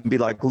stop and be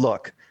like,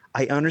 look,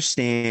 I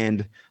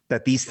understand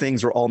that these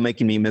things are all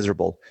making me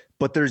miserable,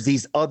 but there's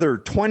these other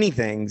 20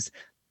 things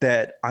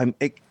that I'm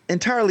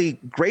entirely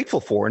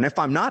grateful for. And if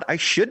I'm not, I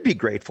should be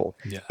grateful.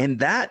 Yeah. And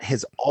that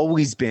has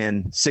always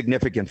been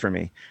significant for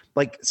me.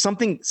 Like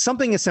something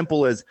as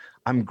simple as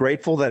I'm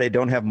grateful that I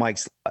don't have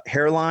Mike's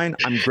hairline.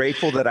 I'm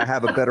grateful that I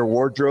have a better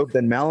wardrobe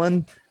than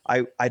Mellon.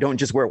 I don't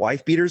just wear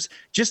wife beaters.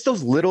 Just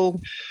those little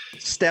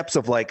steps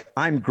of like,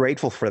 I'm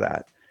grateful for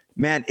that.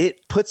 Man,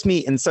 it puts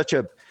me in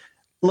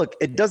look,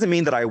 it doesn't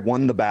mean that I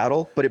won the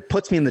battle, but it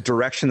puts me in the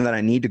direction that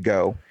I need to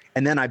go.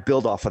 And then I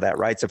build off of that,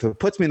 right? So if it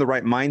puts me in the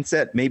right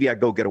mindset, maybe I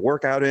go get a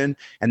workout in.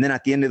 And then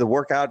at the end of the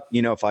workout,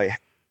 you know, if I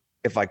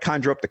If I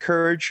conjure up the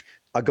courage,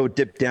 I'll go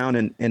dip down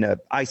in a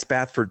ice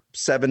bath for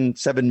seven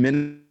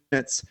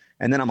minutes.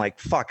 And then I'm like,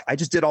 fuck, I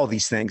just did all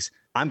these things.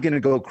 I'm going to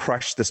go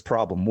crush this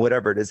problem,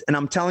 whatever it is. And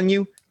I'm telling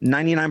you,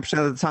 99%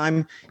 of the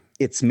time,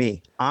 it's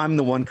me. I'm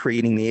the one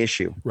creating the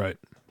issue. Right.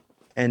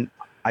 And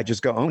I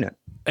just go own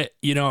it.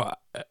 You know,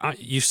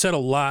 you said a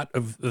lot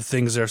of the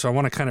things there, so I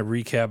want to kind of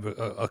recap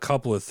a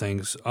couple of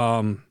things.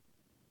 One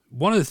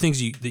of the things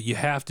that you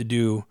have to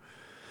do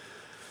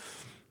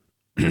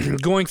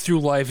going through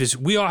life is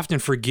we often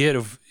forget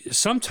of,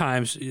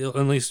 sometimes, at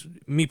least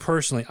me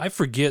personally, I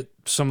forget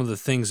some of the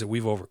things that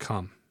we've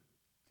overcome,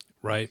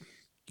 right?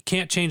 You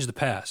can't change the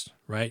past,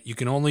 right? You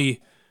can only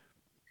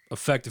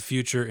affect the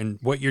future, and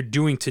what you're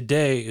doing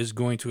today is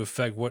going to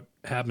affect what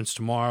happens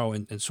tomorrow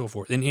and so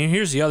forth. And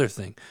here's the other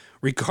thing.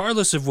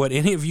 Regardless of what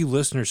any of you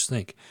listeners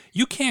think,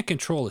 you can't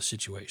control a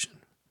situation.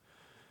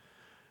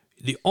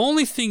 The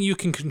only thing you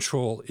can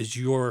control is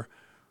your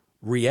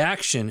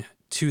reaction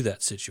to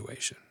that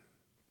situation.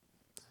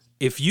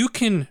 If you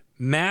can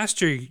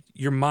master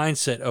your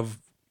mindset of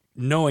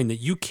knowing that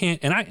you can't,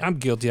 and I'm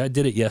guilty, I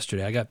did it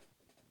yesterday. I got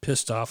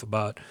pissed off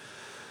about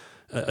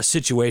a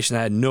situation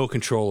I had no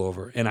control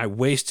over, and I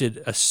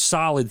wasted a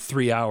solid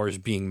 3 hours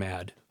being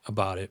mad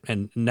about it.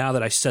 And now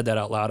that I said that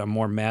out loud, I'm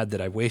more mad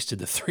that I wasted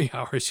the 3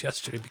 hours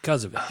yesterday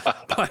because of it.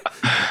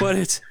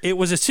 But it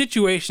was a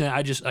situation that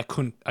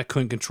I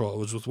couldn't control. It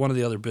was with one of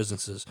the other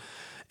businesses,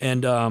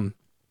 and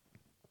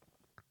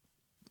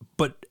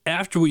but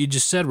after what you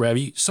just said,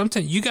 Ravi,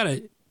 sometimes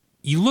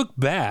you look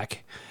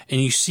back and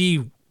you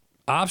see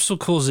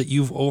obstacles that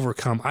you've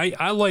overcome.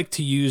 I like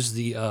to use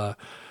the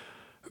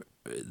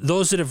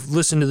those that have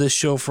listened to this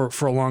show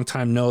for a long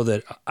time know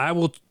that I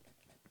will,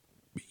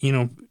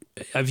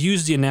 I've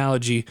used the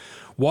analogy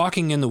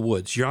walking in the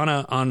woods. You're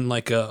on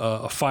like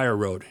a fire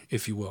road,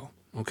 if you will,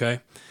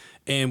 okay?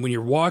 And when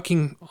you're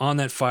walking on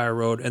that fire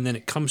road and then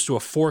it comes to a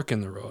fork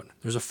in the road,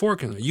 there's a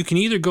fork in there. You can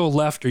either go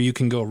left or you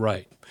can go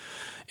right.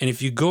 And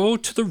if you go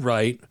to the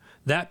right,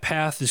 that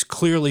path is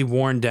clearly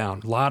worn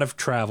down. A lot of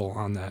travel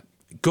on that.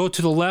 Go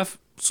to the left,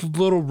 it's a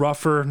little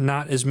rougher,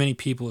 not as many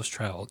people has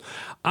traveled.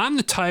 I'm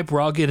the type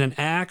where I'll get an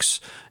axe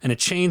and a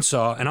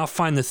chainsaw and I'll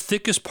find the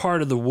thickest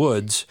part of the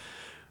woods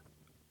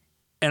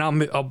and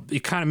I'll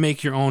kind of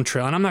make your own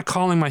trail. And I'm not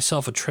calling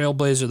myself a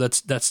trailblazer.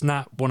 That's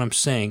not what I'm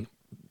saying.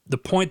 The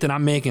point that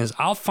I'm making is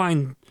I'll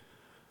find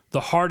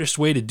the hardest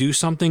way to do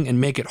something and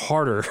make it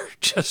harder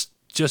just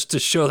to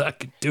show that I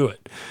could do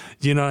it.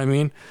 Do you know what I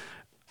mean?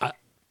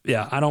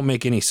 I don't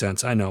make any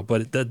sense. I know,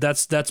 but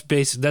that's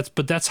basic.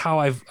 That's how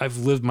I've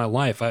lived my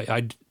life.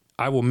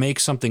 I will make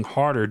something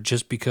harder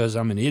just because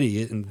I'm an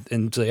idiot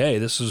and say, hey,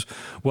 this is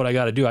what I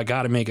got to do. I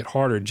got to make it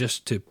harder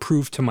just to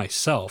prove to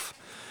myself.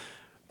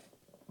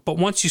 But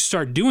once you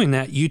start doing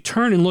that, you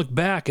turn and look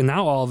back, and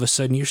now all of a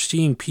sudden you're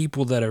seeing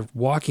people that are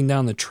walking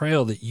down the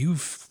trail that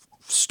you've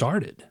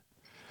started,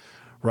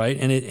 right?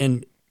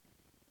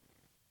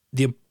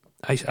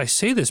 I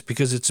say this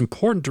because it's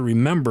important to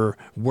remember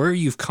where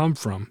you've come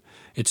from.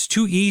 It's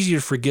too easy to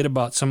forget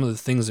about some of the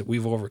things that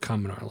we've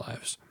overcome in our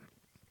lives.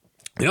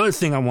 The other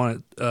thing I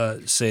want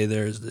to say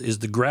there is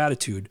the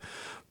gratitude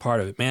part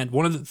of it, man.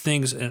 One of the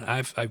things, and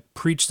I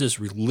preach this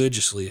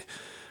religiously,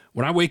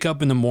 when I wake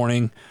up in the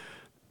morning,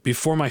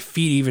 before my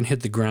feet even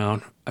hit the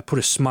ground, I put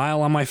a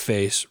smile on my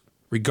face,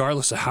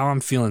 regardless of how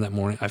I'm feeling that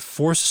morning. I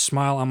force a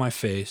smile on my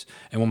face,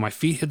 and when my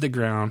feet hit the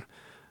ground,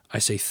 I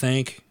say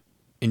thank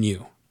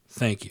you.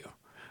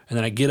 And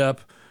then I get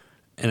up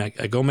and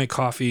I go make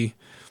coffee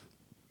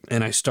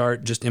and I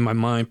start just in my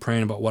mind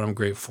praying about what I'm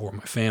grateful for,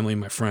 my family,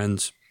 my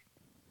friends,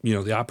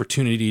 the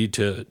opportunity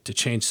to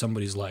change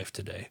somebody's life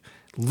today.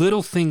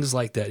 Little things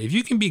like that. If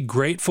you can be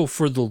grateful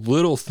for the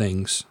little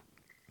things,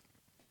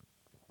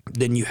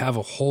 then you have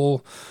a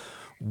whole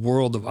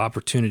world of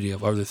opportunity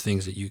of other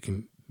things that you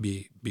can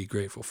be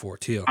grateful for.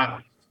 Teal.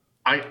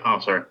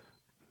 Sorry.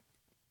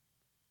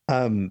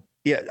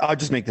 Yeah, I'll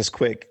just make this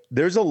quick.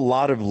 There's a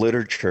lot of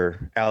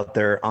literature out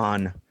there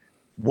on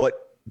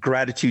what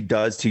gratitude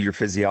does to your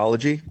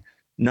physiology.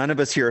 None of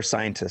us here are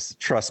scientists.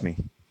 Trust me,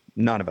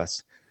 none of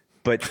us.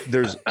 But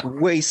there's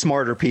way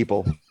smarter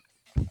people.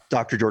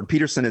 Dr. Jordan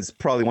Peterson is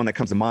probably one that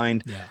comes to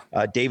mind.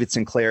 Yeah. David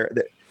Sinclair,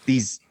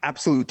 these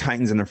absolute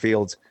titans in their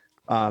fields.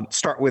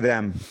 Start with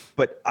them.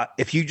 But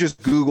if you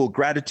just Google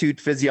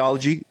gratitude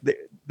physiology,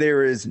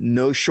 there is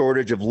no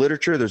shortage of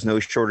literature. There's no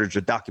shortage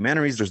of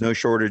documentaries. There's no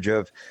shortage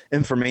of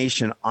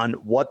information on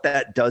what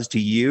that does to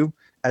you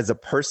as a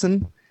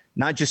person,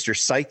 not just your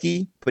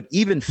psyche, but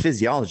even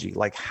physiology,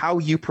 like how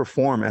you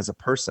perform as a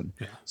person.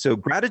 Yeah. So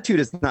gratitude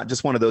is not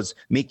just one of those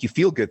make you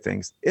feel good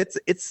things.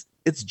 It's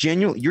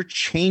genuine. You're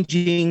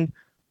changing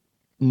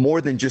more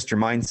than just your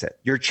mindset.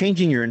 You're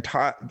changing your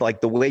entire,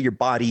 like the way your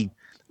body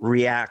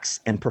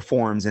reacts and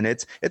performs. And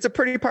it's a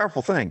pretty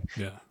powerful thing.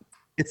 Yeah.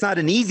 It's not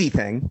an easy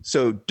thing.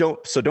 So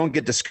don't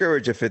get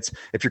discouraged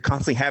if you're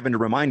constantly having to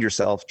remind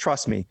yourself.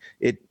 Trust me,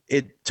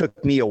 it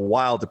took me a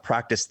while to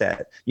practice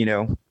that,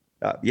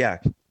 yeah.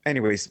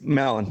 Anyways,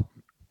 Melon.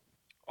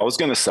 I was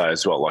going to say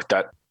as well, like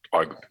that,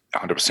 I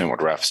 100%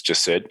 what Raf's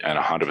just said and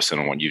 100%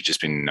 on what you've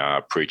just been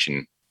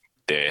preaching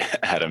there,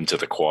 Adam, to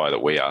the choir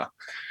that we are.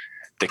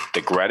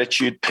 The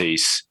gratitude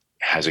piece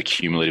has a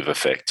cumulative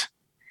effect,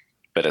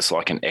 but it's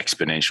like an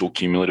exponential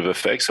cumulative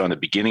effect. So in the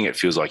beginning, it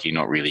feels like you're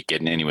not really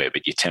getting anywhere,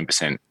 but you're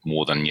 10%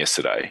 more than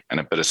yesterday.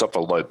 But it's off a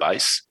low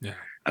base. Yeah.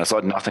 And it's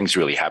like nothing's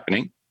really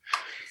happening.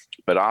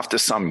 But after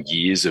some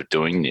years of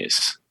doing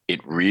this, it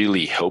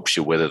really helps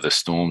you weather the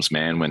storms,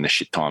 man, when the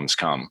shit times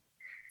come.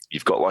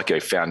 You've got like a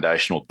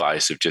foundational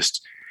base of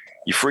just,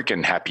 you're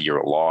freaking happy you're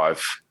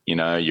alive. You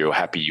know, you're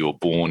happy you were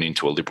born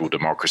into a liberal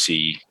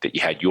democracy, that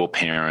you had your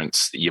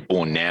parents, that you're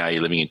born now,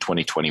 you're living in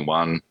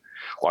 2021.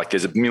 Like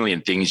there's a million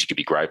things you could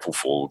be grateful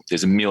for.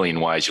 There's a million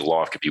ways your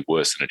life could be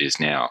worse than it is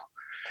now.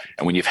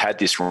 And when you've had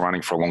this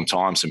running for a long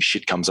time, some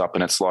shit comes up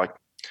and it's like,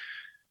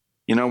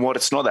 you know what,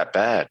 it's not that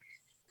bad.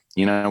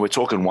 You know, we're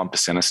talking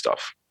 1% of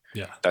stuff.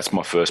 Yeah. That's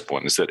my first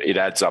point, is that it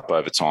adds up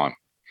over time.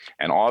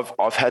 And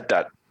I've had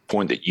that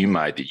point that you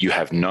made, that you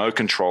have no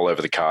control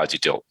over the cards you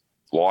dealt.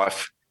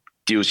 Life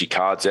deals your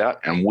cards out.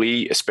 And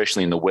we,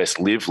 especially in the West,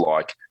 live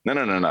like,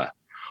 no.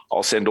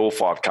 I'll send all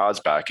 5 cards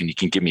back and you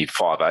can give me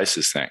 5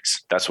 aces,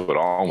 thanks. That's what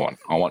I want.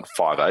 I want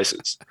 5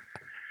 aces.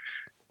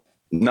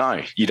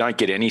 No, you don't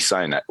get any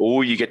say in that.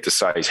 All you get to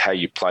say is how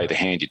you play the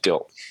hand you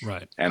dealt.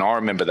 Right. And I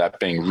remember that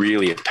being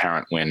really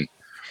apparent when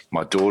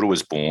my daughter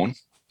was born,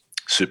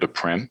 super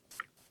prem,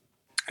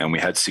 and we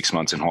had 6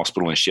 months in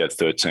hospital and she had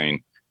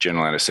 13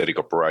 general anesthetic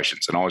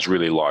operations. And I was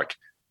really like,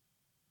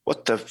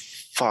 what the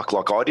fuck?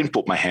 Like, I didn't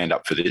put my hand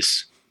up for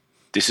this.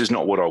 This is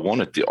not what I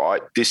wanted.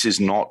 This is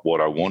not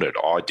what I wanted.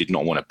 I did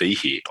not want to be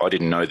here. I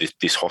didn't know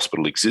this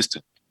hospital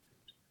existed.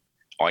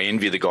 I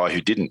envy the guy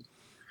who didn't.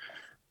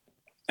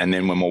 And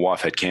then when my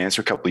wife had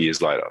cancer a couple of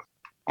years later,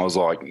 I was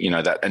like, you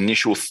know, that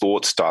initial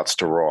thought starts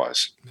to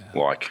rise. Yeah.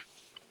 Like,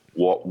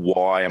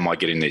 why am I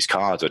getting these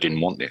cards? I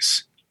didn't want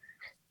this.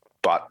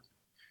 But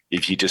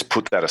if you just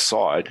put that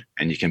aside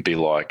and you can be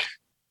like,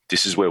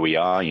 this is where we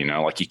are, you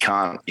know, like you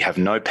have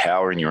no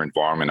power in your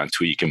environment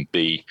until you can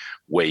be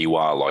where you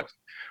are. Like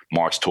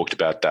Mike's talked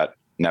about that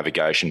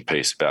navigation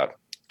piece about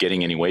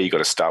getting anywhere. You got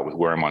to start with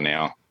where am I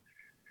now?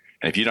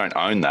 And if you don't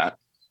own that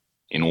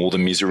in all the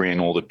misery and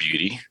all the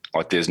beauty,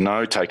 like there's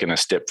no taking a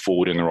step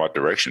forward in the right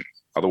direction.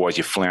 Otherwise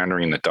you're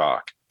floundering in the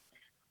dark.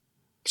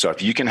 So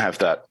if you can have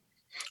that,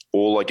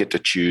 all I get to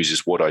choose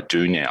is what I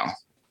do now.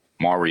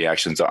 My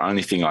reactions are the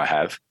only thing I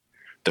have.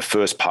 The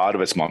first part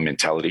of it's my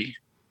mentality.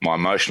 My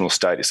emotional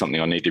state is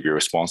something I need to be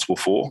responsible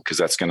for, because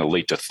that's going to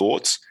lead to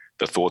thoughts.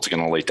 The thoughts are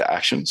going to lead to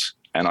actions.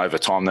 And over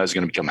time, those are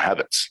going to become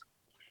habits.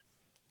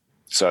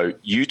 So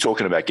you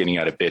talking about getting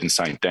out of bed and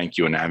saying thank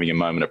you and having a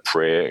moment of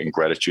prayer and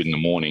gratitude in the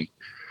morning,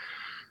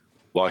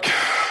 like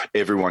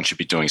everyone should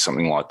be doing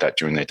something like that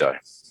during their day.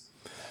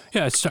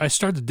 Yeah, I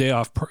start the day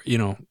off, you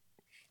know,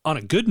 on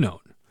a good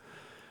note.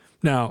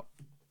 Now,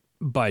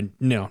 by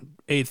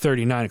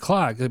 8:30, 9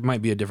 o'clock, it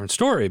might be a different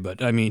story.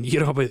 But I mean, you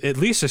know, but at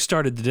least I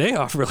started the day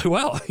off really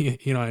well.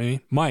 You know what I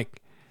mean,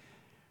 Mike?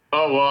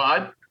 Oh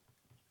well,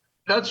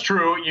 that's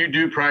true. You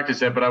do practice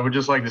that, but I would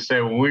just like to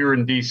say, when we were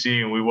in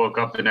DC and we woke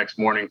up the next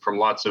morning from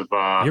lots of,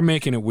 you're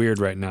making it weird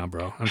right now,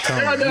 bro. I'm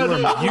telling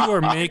you, you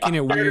are making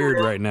it weird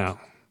right now.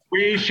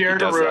 We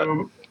shared a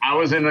room. I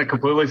was in a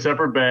completely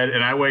separate bed,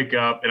 and I wake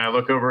up and I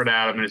look over at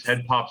Adam, and his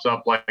head pops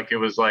up like it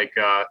was like,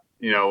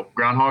 you know,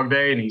 Groundhog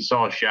Day, and he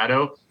saw a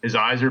shadow. His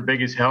eyes are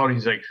big as hell, and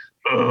he's like,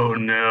 "Oh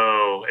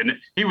no!" And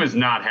he was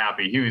not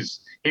happy. He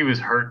was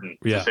hurting,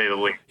 to say the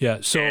least. Yeah.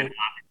 So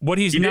what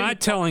he's not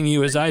telling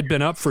you is I'd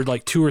been up for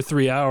like 2 or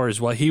 3 hours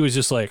while he was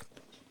just like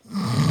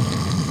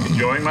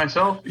enjoying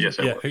myself. Yes,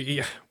 I was.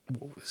 Yeah.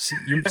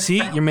 See,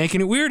 you're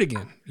making it weird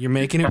again. You're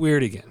making it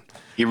weird again.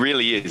 He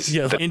really is.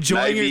 Yeah,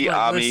 enjoying Navy,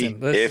 Army,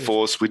 listen. Air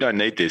Force. We don't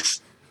need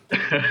this.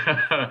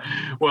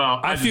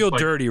 Well, I feel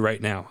dirty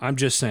right now. I'm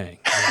just saying.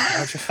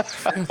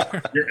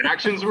 Your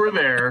actions were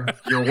there.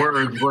 Your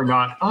words were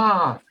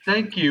not.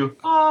 Thank you.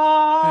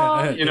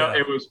 You know,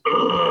 it was.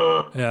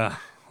 Yeah,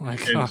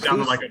 like it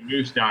sounded like a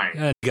moose dying.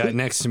 That guy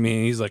next to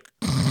me, he's like,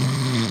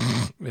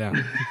 yeah.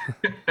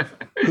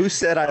 Who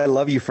said I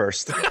love you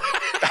first?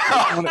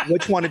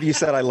 Which one of you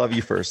said I love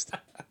you first?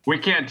 We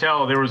can't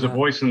tell. There was a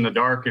voice in the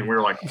dark, and we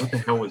were like, "What the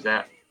hell was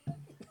that?"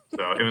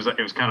 So it was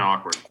kind of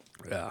awkward.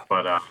 Yeah.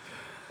 But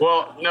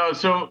well, no.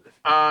 So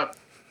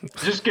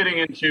just getting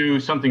into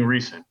something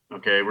recent.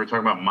 Okay, we're talking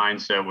about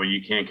mindset, what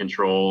you can't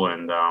control,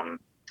 and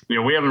you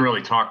know, we haven't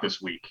really talked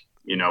this week.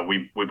 You know,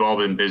 we've all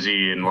been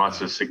busy and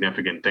lots of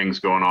significant things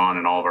going on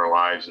in all of our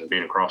lives and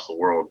being across the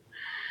world.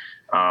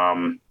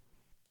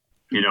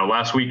 You know,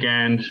 last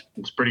weekend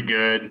it's pretty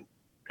good.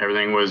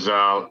 Everything was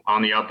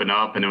on the up and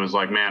up, and it was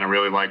like, man, I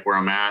really like where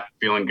I'm at,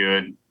 feeling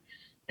good.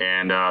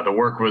 And the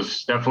work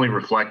was definitely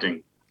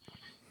reflecting.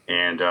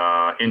 And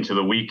into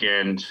the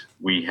weekend,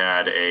 we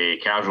had a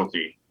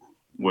casualty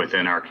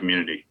within our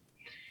community.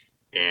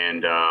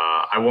 And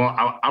I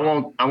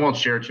won't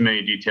share too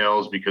many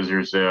details because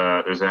there's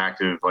an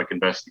active like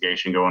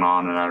investigation going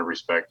on in that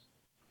respect.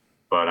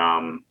 But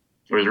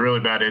it was a really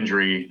bad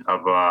injury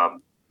of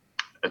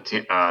a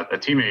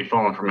teammate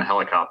falling from a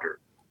helicopter.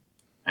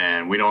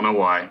 And we don't know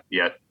why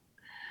yet,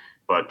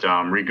 But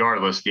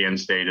regardless, the end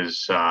state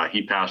is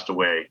he passed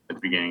away at the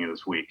beginning of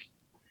this week.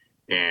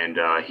 And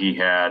he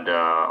had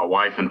a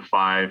wife and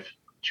 5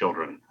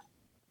 children.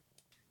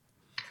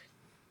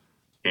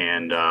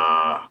 And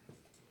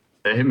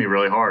it hit me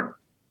really hard.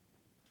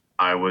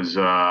 I was,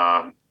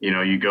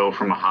 you go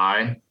from a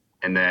high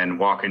and then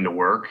walk into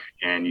work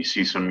and you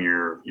see some of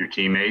your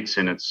teammates,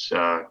 and it's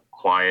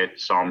quiet,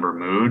 somber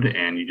mood.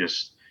 And you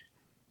just,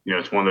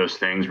 it's one of those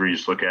things where you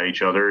just look at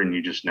each other and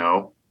you just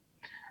know.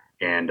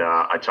 And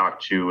I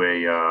talked to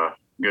a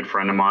good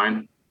friend of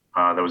mine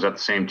that was at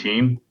the same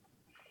team.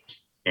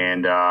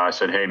 And I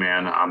said, "Hey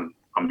man,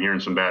 I'm hearing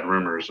some bad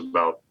rumors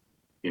about,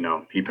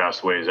 he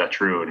passed away. Is that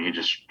true?" And he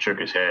just shook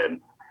his head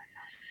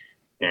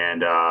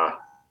and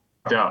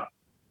out.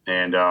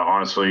 And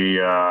honestly,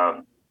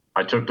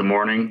 I took the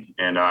morning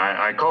and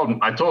I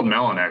told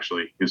Mellon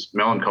actually, because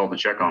Mellon called to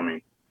check on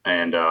me.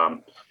 And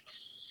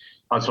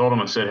I told him,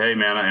 I said, "Hey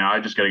man, I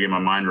just got to get my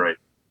mind right,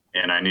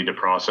 and I need to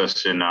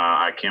process, and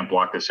I can't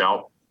block this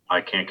out.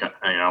 I can't,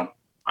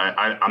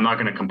 I'm not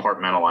going to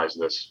compartmentalize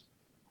this."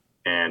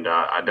 And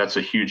that's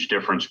a huge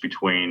difference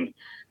between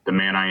the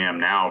man I am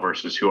now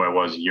versus who I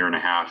was a year and a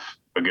half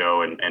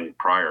ago and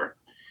prior.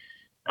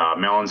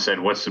 Mellon said,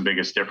 "What's the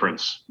biggest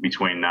difference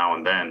between now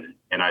and then?"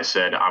 And I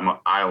said,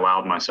 I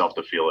allowed myself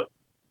to feel it.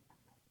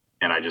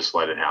 And I just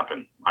let it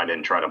happen. I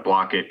didn't try to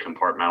block it,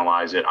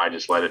 compartmentalize it. I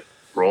just let it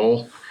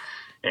roll.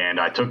 And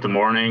I took the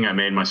morning, I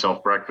made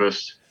myself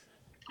breakfast.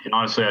 And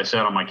honestly, I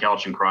sat on my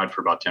couch and cried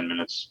for about 10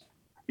 minutes,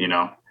 and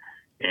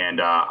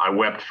I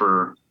wept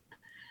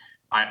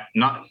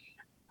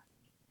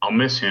I'll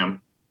miss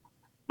him,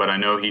 but I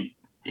know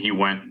he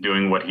went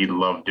doing what he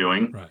loved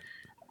doing. Right.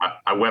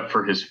 I wept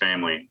for his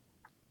family,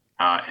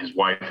 his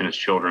wife and his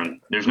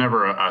children. There's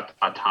never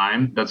a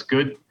time that's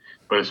good,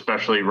 but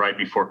especially right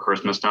before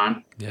Christmas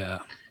time. Yeah.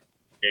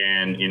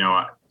 And,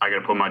 I got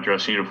to put my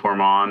dress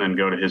uniform on and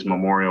go to his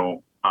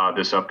memorial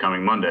this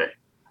upcoming Monday.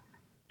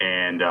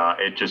 And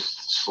it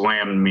just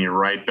slammed me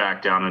right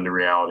back down into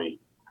reality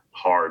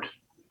hard.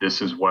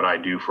 This is what I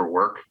do for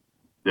work.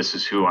 This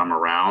is who I'm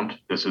around.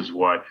 This is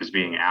what is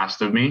being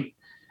asked of me.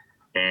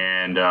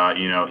 And,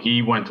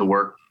 he went to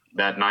work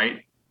that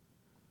night,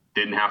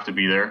 didn't have to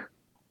be there.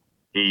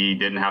 He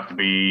didn't have to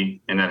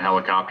be in that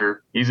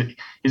helicopter. He's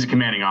a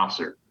commanding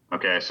officer.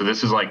 Okay. So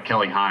this is like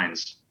Kelly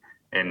Hines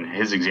and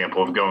his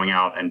example of going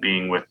out and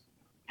being with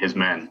his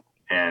men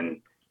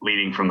and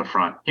leading from the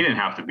front. He didn't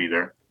have to be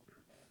there,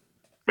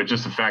 but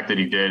just the fact that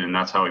he did, and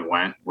that's how he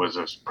went, was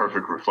a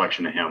perfect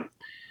reflection of him.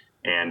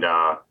 And,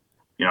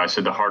 I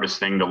said the hardest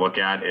thing to look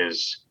at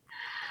is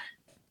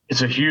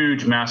it's a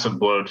huge, massive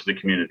blow to the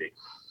community,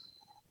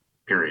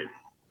 period.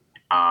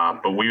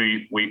 But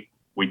we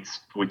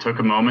took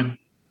a moment,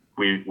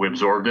 we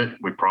absorbed it,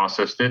 we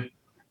processed it,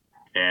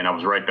 and I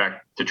was right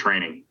back to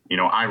training.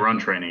 I run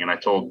training, and I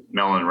told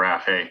Mellon and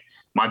Raph, "Hey,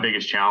 my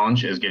biggest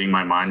challenge is getting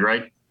my mind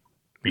right,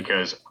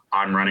 because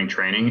I'm running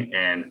training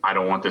and I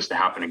don't want this to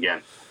happen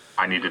again.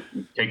 I need to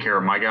take care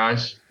of my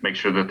guys, make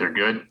sure that they're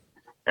good,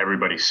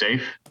 everybody's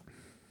safe."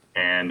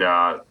 And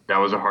that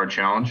was a hard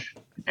challenge.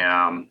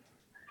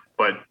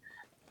 But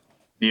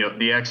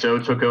the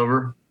XO took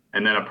over,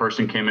 and then a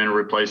person came in and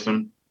replaced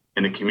him,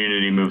 and the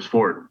community moves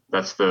forward.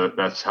 That's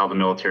how the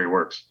military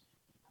works.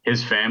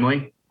 His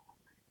family,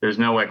 there's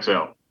no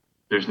XO,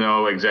 there's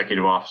no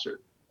executive officer.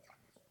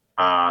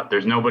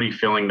 There's nobody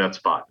filling that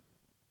spot.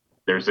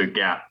 There's a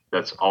gap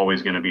that's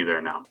always going to be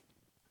there now.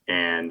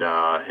 And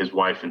his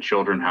wife and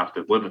children have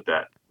to live with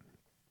that.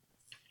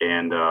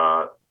 And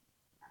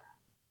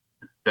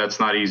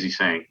that's not easy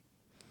saying,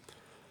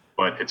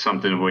 but it's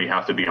something we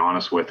have to be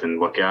honest with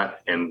and look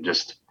at, and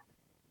just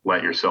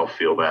let yourself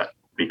feel that,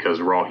 because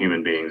we're all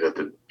human beings at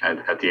the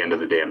end of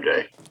the damn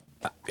day.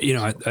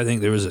 I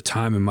think there was a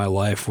time in my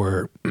life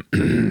where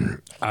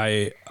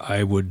I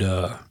would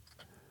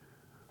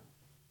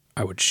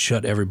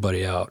shut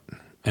everybody out,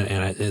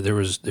 and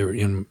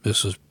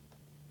this was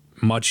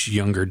much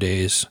younger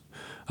days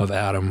of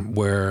Adam,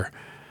 where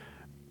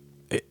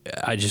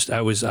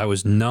I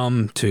was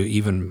numb to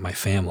even my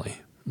family.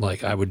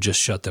 Like, I would just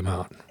shut them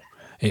out.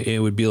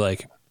 It would be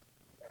like,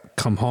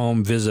 come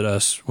home, visit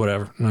us,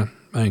 whatever. No,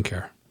 I didn't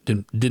care.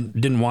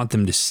 Didn't want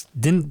them to.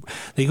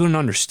 They couldn't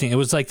understand. It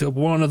was like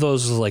one of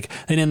those, like,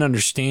 they didn't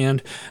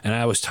understand, and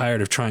I was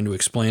tired of trying to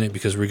explain it,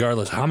 because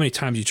regardless how many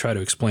times you try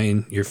to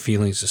explain your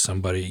feelings to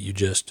somebody, you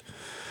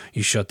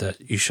shut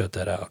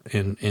that out.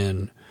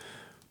 And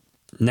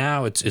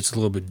now it's a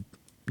little bit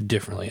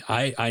differently.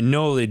 I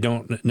know they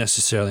don't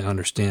necessarily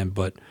understand,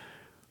 but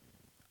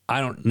I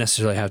don't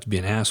necessarily have to be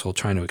an asshole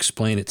trying to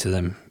explain it to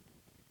them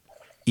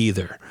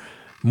either.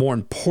 More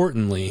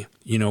importantly,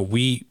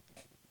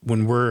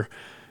 when we're,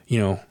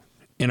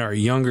 in our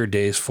younger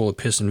days full of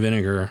piss and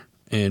vinegar,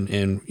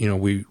 and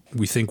we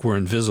think we're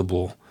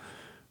invisible,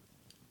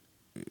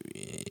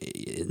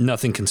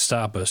 nothing can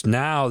stop us.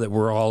 Now that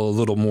we're all a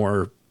little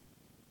more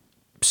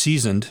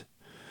seasoned,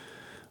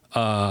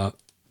 we have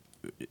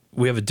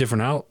a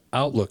different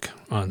outlook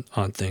on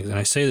things. And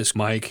I say this,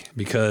 Mike,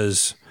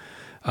 because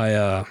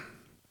I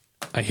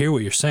hear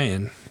what you're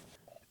saying.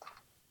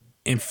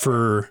 And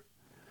for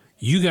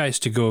you guys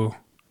to go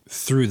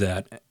through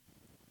that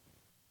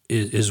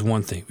is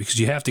one thing, because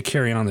you have to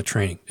carry on the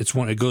training.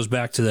 It goes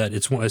back to that.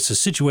 It's a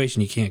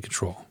situation you can't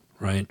control,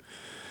 right?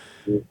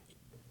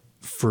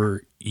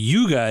 For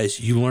you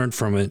guys, you learned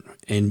from it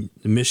and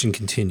the mission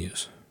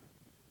continues.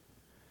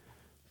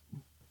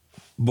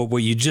 But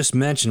what you just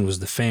mentioned was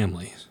the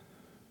family.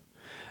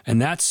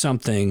 And that's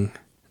something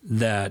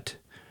that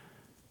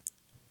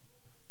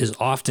is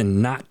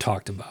often not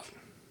talked about.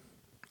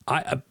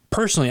 I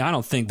personally, I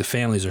don't think the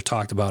families are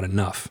talked about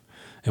enough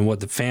and what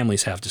the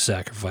families have to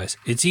sacrifice.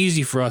 It's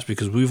easy for us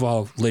because we've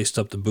all laced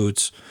up the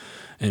boots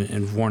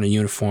and worn a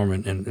uniform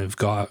and have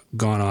gone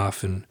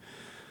off and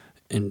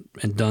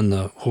done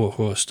the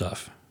hoa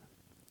stuff.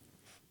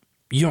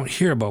 You don't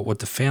hear about what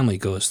the family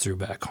goes through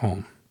back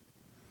home,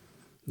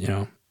 you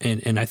know?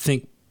 And I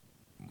think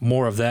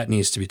more of that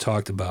needs to be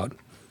talked about.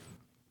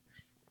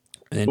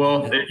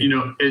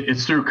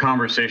 It's through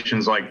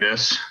conversations like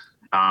this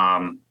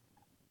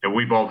that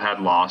we've all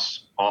had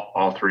loss,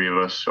 all three of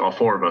us, all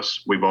four of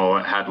us, we've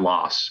all had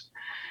loss.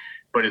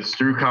 But it's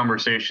through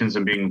conversations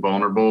and being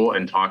vulnerable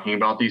and talking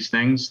about these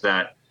things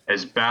that,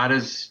 as bad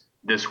as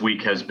this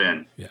week has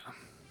been,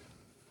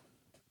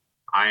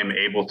 I am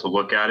able to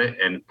look at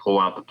it and pull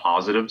out the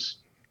positives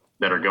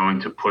that are going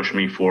to push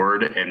me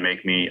forward and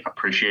make me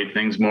appreciate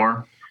things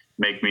more,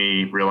 make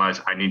me realize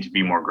I need to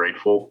be more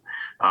grateful.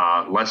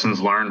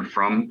 Lessons learned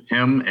from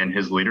him and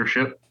his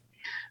leadership.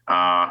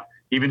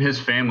 Even his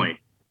family,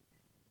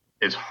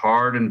 as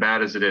hard and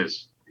bad as it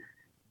is,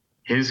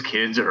 his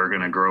kids are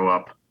going to grow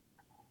up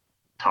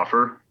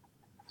tougher,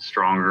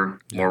 stronger,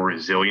 more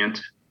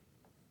resilient.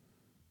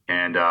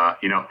 And,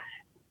 I'm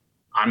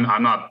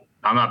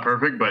not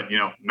perfect, but,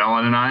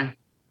 Melon and I,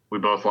 we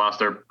both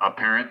lost a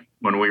parent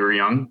when we were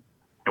young,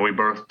 and we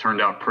both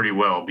turned out pretty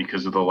well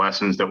because of the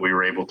lessons that we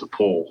were able to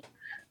pull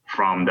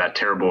from that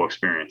terrible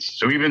experience.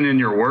 So even in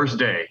your worst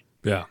day,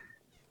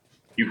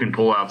 you can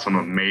pull out some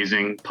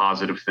amazing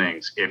positive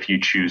things if you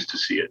choose to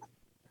see it.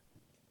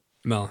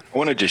 Melon, I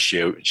want to just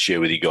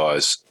share with you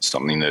guys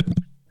something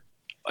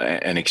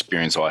an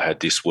experience I had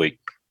this week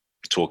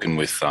talking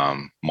with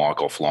Mike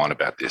offline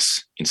about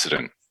this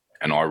incident.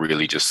 And I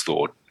really just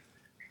thought,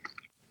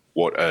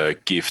 what a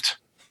gift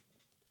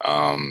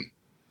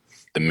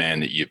the man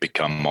that you've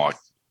become, Mike,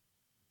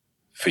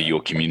 for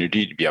your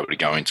community, to be able to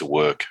go into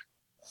work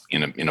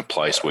in a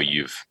place where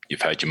you've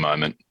had your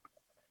moment,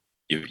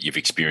 you've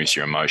experienced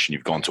your emotion,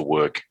 you've gone to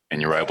work,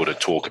 and you're able to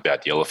talk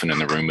about the elephant in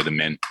the room with the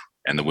men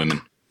and the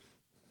women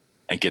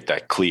and get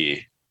that clear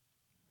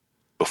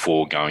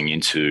before going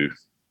into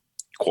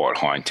quite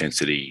high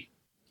intensity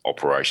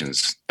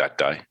operations that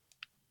day,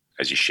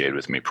 as you shared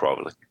with me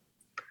privately.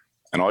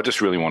 And I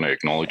just really want to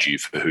acknowledge you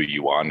for who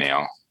you are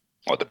now,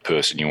 like the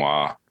person you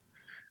are,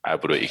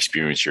 able to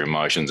experience your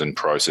emotions and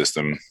process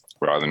them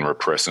rather than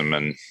repress them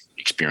and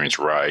experience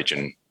rage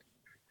and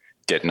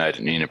detonate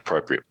an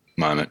inappropriate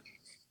moment.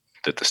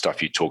 That the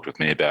stuff you talked with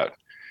me about,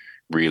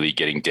 really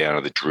getting down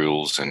to the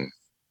drills and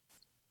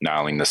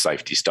nailing the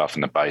safety stuff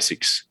and the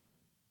basics,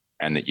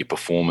 and that your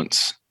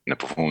performance and the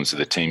performance of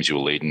the teams you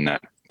were leading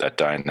that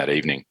day and that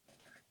evening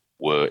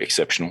were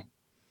exceptional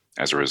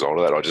as a result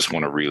of that. I just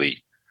want to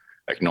really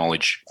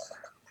acknowledge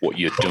what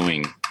you're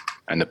doing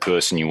and the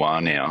person you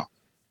are now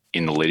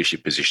in the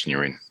leadership position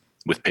you're in,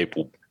 with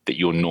people that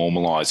you're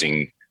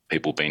normalizing,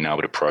 people being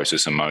able to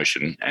process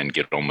emotion and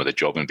get on with a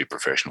job and be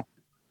professional.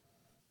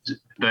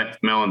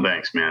 Melon,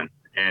 thanks, man.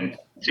 And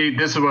see,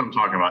 this is what I'm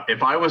talking about.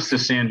 If I was to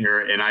stand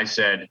here and I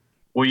said,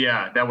 well,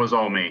 yeah, that was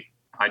all me,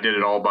 I did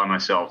it all by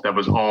myself, that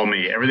was all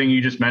me, everything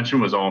you just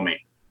mentioned was all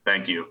me,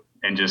 thank you,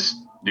 and just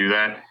do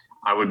that,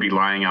 I would be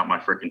lying out my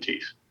freaking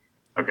teeth.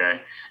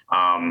 Okay.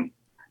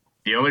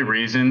 The only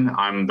reason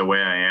I'm the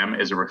way I am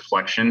is a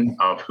reflection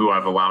of who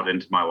I've allowed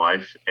into my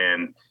life.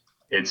 And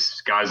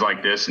it's guys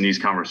like this and these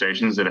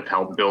conversations that have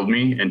helped build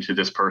me into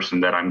this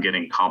person that I'm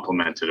getting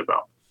complimented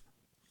about.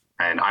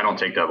 And I don't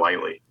take that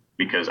lightly,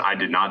 because I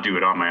did not do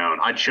it on my own.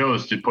 I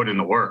chose to put in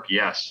the work,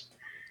 yes,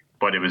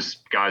 but it was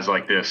guys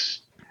like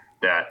this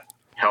that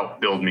helped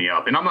build me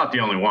up. And I'm not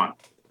the only one.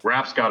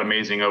 Rap's got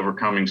amazing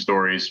overcoming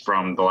stories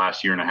from the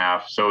last year and a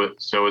half. So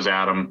is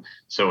Adam.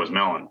 So is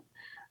Melon.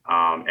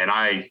 And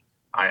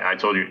I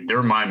told you,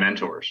 they're my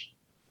mentors,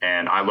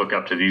 and I look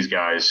up to these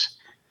guys,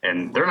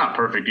 and they're not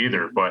perfect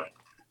either, but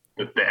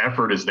the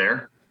effort is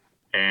there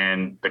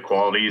and the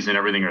qualities and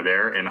everything are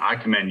there. And I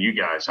commend you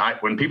guys.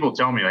 When people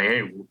tell me, like,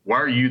 hey, why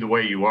are you the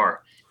way you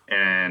are?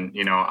 And,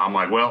 I'm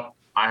like, well,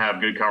 I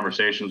have good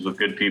conversations with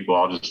good people.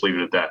 I'll just leave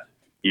it at that,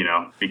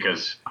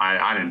 because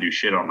I didn't do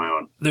shit on my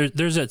own.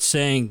 There's that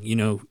saying,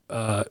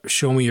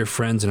 show me your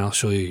friends and I'll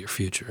show you your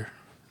future.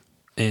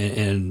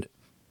 And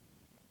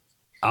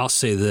I'll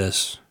say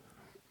this,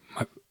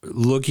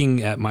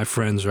 looking at my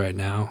friends right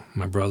now,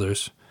 my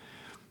brothers,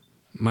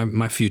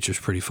 my future's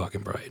pretty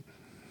fucking bright.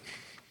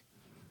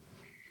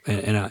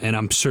 And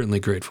I'm certainly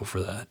grateful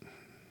for that.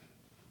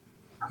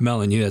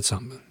 Melon, you had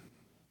something.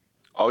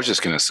 I was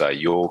just going to say,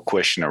 your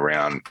question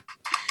around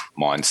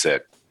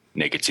mindset,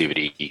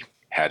 negativity,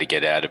 how to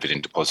get out of it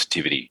into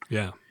positivity.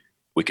 Yeah.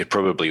 we could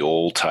probably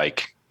all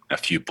take a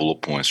few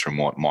bullet points from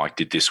what Mike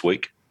did this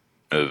week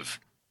of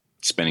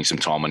spending some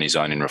time on his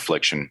own in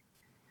reflection,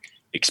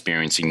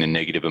 experiencing the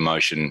negative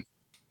emotion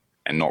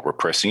and not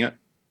repressing it,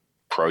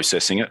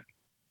 processing it,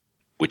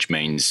 which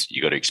means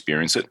you got to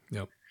experience it.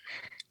 Yep.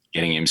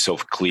 Getting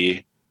himself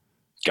clear,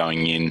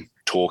 going in,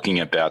 talking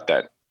about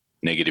that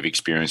negative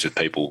experience with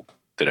people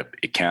that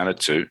it counted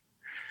to,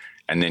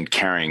 and then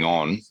carrying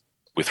on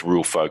with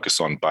real focus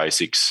on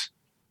basics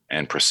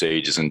and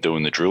procedures and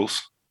doing the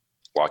drills,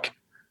 like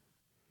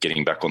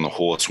getting back on the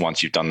horse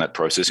once you've done that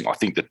processing. I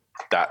think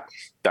that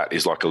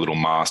is like a little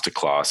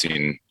masterclass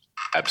in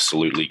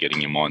absolutely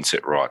getting your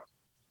mindset right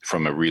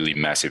from a really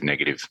massive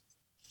negative.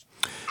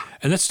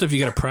 And that's stuff you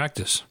got to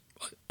practice.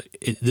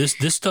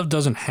 This stuff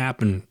doesn't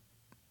happen,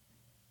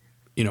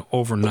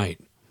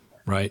 overnight,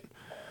 right?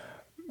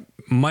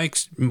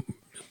 Mike's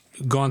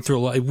gone through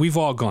a lot. We've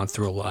all gone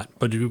through a lot,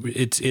 but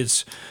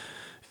it's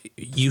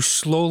you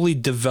slowly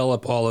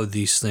develop all of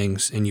these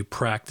things and you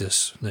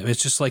practice.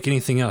 It's just like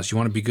anything else. You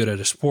want to be good at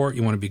a sport.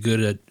 You want to be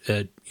good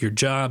at your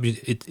job.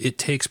 It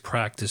takes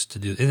practice to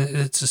do. And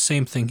it's the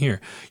same thing here.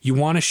 You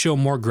want to show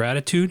more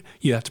gratitude.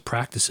 You have to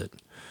practice it.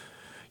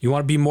 You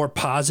want to be more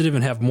positive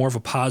and have more of a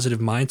positive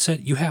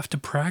mindset. You have to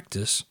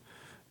practice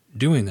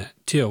doing that.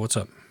 Tio, what's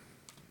up?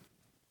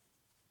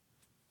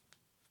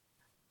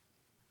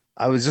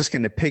 I was just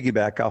going to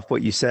piggyback off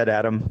what you said,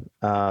 Adam.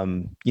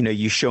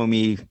 You show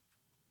me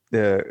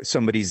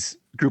somebody's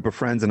group of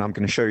friends and I'm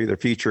going to show you their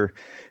future.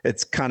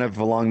 It's kind of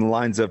along the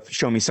lines of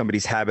show me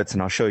somebody's habits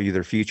and I'll show you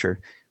their future,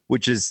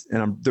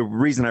 the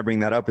reason I bring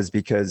that up is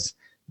because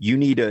you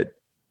need to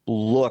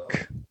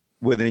look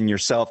within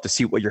yourself to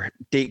see what your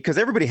date, because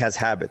everybody has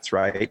habits,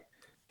 right?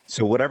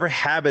 So whatever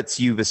habits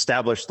you've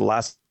established the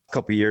last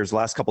couple of years,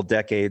 last couple of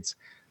decades,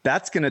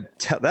 that's going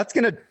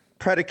to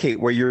predicate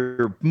where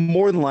you're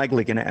more than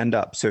likely going to end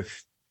up. So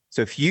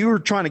if you're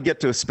trying to get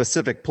to a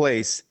specific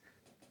place,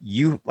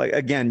 you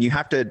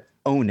have to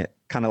own it.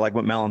 Kind of like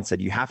what Melon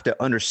said, you have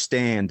to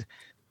understand,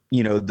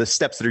 the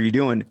steps that you're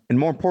doing. And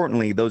more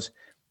importantly, those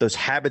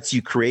habits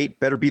you create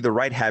better be the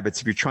right habits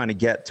if you're trying to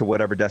get to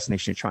whatever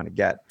destination you're trying to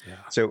get. Yeah.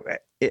 So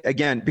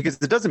because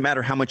it doesn't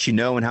matter how much you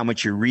know and how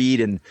much you read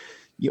and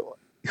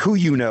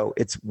who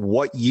it's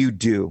what you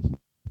do.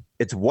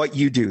 It's what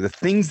you do. The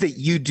things that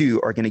you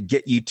do are going to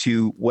get you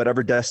to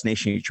whatever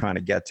destination you're trying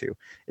to get to.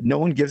 No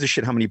one gives a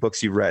shit how many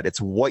books you've read. It's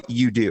what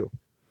you do.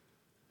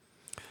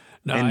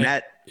 No,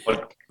 I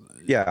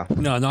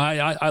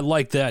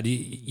like that.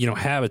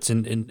 Habits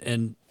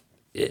and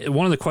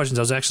one of the questions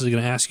I was actually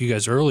going to ask you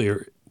guys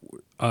earlier,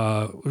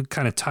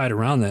 kind of tied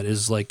around that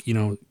is like,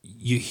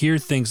 you hear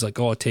things like,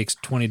 it takes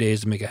 20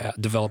 days to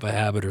develop a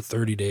habit or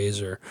 30 days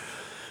or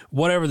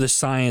whatever the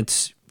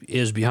science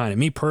is behind it.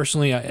 Me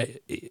personally,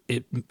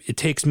 it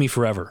takes me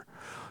forever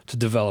to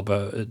develop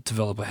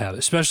a habit,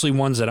 especially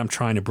ones that I'm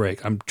trying to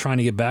break. I'm trying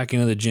to get back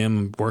into the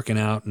gym, working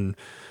out, and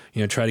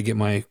try to get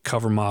my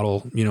cover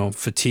model,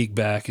 fatigue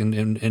back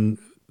and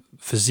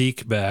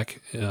physique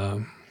back.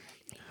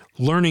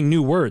 Learning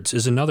new words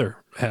is another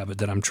habit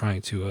that I'm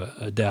trying to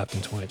adapt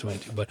in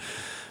 2022. But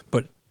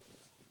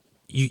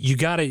you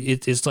got to,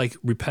 it's like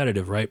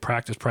repetitive, right?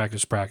 Practice,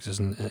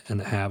 and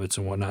the habits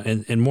and whatnot.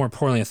 And more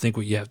importantly, I think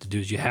what you have to do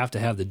is you have to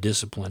have the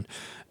discipline.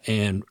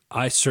 And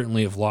I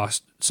certainly have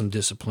lost some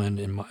discipline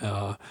in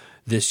my,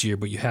 this year,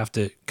 but you have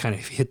to kind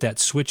of hit that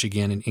switch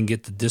again and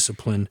get the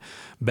discipline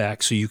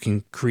back so you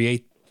can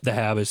create the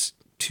habits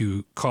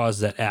to cause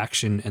that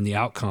action and the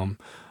outcome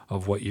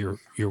of what you're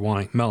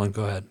wanting. Melon,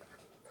 go ahead.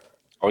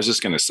 I was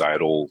just going to say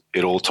it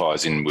all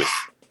ties in with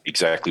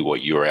exactly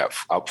what you're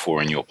up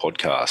for in your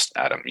podcast,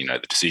 Adam, the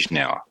decision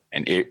hour.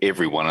 And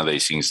every one of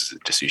these things is a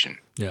decision.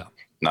 Yeah.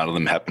 None of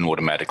them happen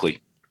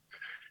automatically.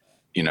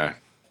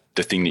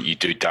 The thing that you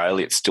do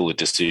daily, it's still a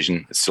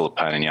decision. It's still a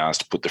pain in the ass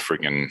to put the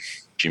friggin'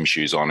 gym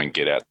shoes on and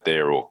get out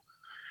there, or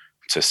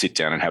to sit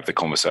down and have the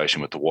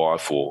conversation with the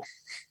wife, or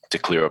to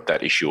clear up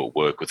that issue at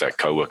work with that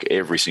coworker.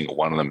 Every single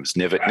one of them is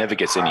never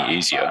gets any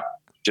easier.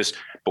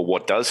 But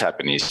what does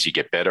happen is you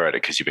get better at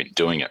it because you've been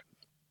doing it.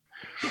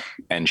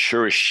 And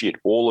sure as shit,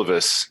 all of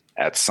us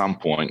at some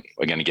point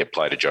are going to get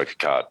played a joker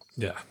card.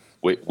 Yeah.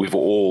 We've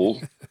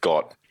all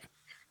got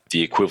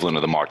the equivalent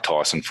of the Mike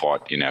Tyson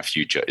fight in our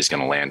future is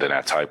going to land on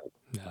our table.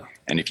 Yeah.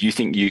 And if you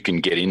think you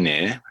can get in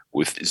there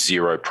with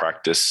zero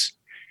practice,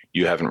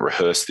 you haven't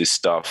rehearsed this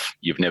stuff,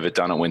 you've never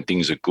done it when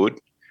things are good,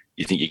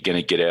 you think you're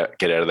going to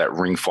get out of that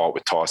ring fight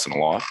with Tyson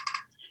alive,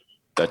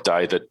 that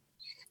day that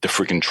the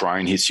freaking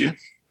train hits you,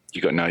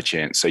 you got no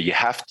chance. So you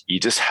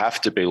just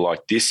have to be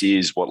like, this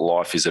is what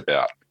life is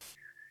about.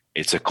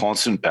 It's a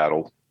constant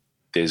battle.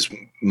 There's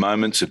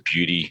moments of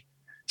beauty,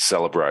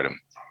 celebrate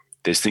them.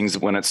 There's things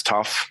that when it's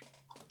tough,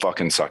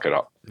 fucking suck it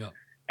up. Yeah.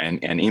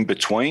 And in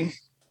between,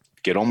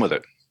 get on with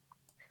it.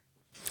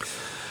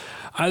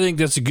 I think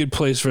that's a good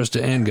place for us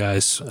to end,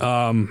 guys.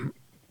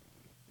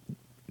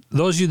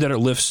 Those of you that are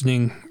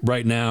listening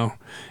right now,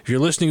 if you're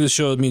listening to the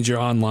show, it means you're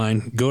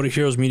online. Go to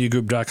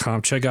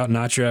heroesmediagroup.com. Check out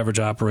Not Your Average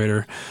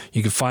Operator.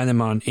 You can find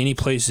them on any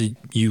place that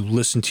you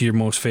listen to your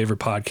most favorite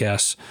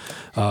podcasts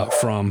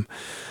from.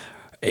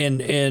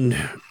 And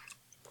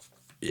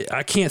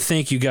I can't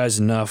thank you guys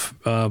enough.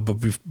 But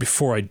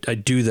before I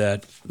do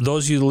that,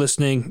 those of you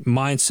listening,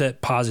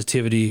 mindset,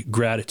 positivity,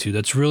 gratitude.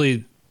 That's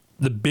really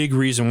the big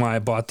reason why I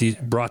brought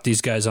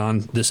these guys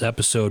on this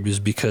episode, is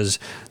because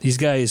these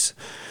guys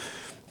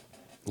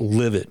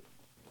live it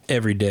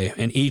every day,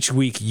 and each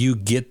week you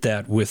get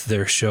that with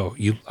their show.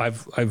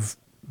 I've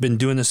been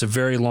doing this a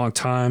very long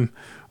time.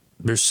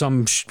 There's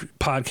some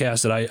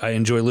podcasts that I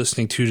enjoy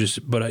listening to,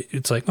 but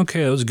it's like,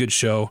 okay, that was a good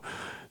show.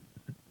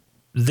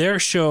 Their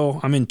show,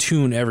 I'm in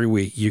tune every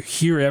week. You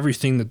hear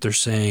everything that they're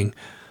saying,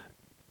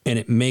 and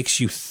it makes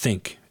you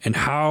think. And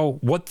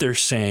what they're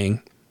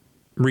saying,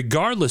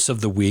 regardless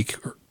of the week,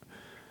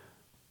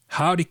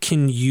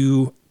 can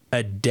you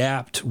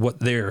adapt what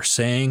they're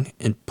saying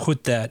and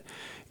put that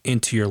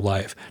into your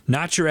life?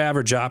 Not Your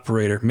Average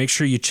Operator. Make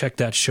sure you check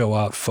that show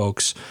out,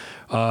 folks.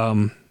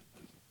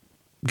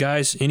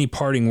 Guys, any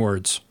parting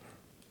words?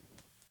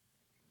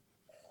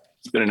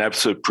 It's been an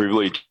absolute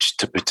privilege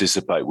to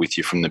participate with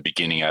you from the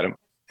beginning, Adam.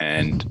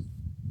 And,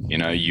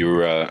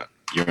 you're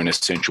an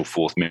essential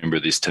fourth member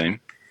of this team.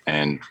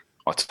 And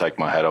I take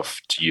my hat off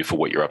to you for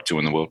what you're up to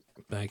in the world.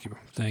 Thank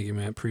you,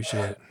 man.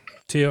 Appreciate it.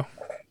 Tio?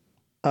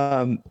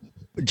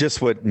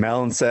 Just what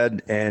Melon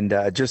said. And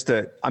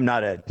I'm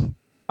not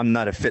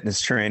a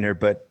fitness trainer,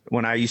 but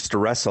when I used to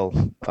wrestle,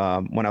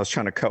 when I was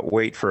trying to cut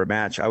weight for a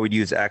match, I would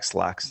use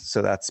X-Lax.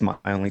 So that's my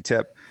only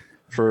tip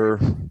for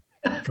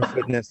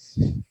fitness.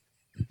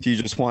 If you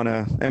just want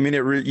to, I mean,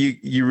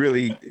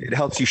 it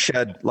helps you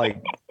shed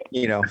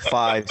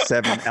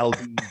 5-7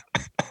 LD,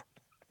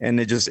 and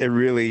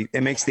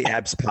it makes the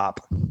abs pop.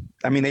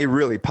 I mean, they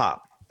really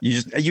pop.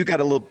 You got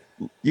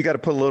to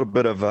put a little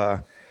bit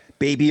of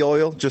baby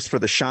oil just for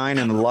the shine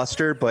and the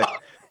luster,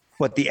 but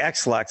the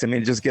X-Lax, I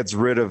mean, it just gets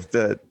rid of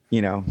the,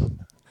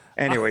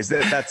 anyways,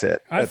 that's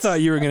it. I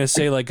thought you were going to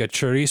say like a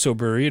chorizo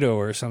burrito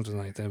or something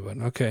like that, but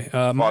okay.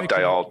 5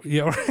 day old.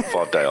 Yeah.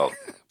 5 day old.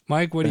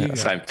 Mike, what do you got?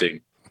 Same thing.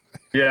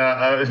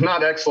 Yeah, it's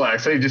not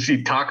X-Lax. I just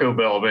eat Taco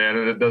Bell, man,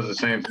 and it does the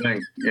same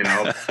thing,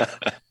 Yeah,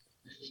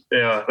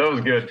 that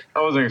was good.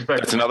 I wasn't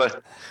expecting. That's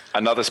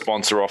another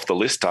sponsor off the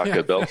list,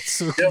 Taco Bell.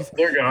 Yep,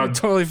 they're gone. I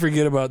totally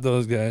forget about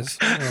those guys.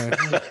 All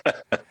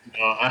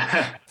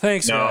right.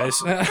 Thanks,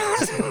 guys.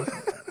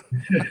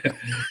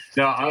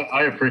 No,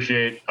 I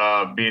appreciate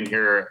being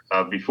here.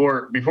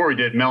 Before we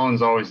did,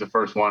 Melon's always the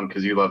first one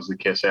because he loves the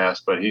kiss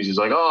ass, but he's just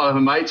like, oh,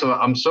 mate, so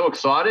I'm so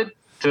excited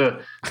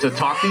to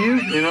talk to you,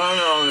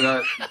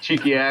 that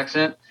cheeky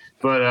accent.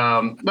 But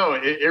no,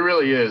 it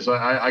really is.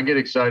 I get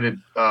excited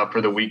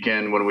for the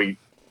weekend when we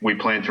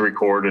plan to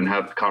record and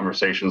have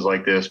conversations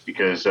like this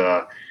because,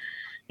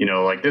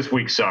 like this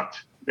week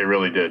sucked. It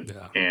really did.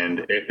 Yeah.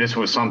 And this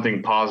was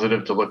something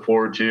positive to look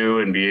forward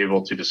to and be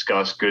able to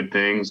discuss good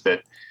things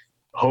that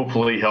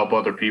hopefully help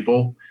other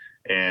people.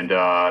 And,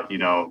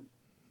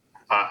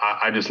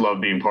 I just love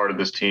being part of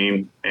this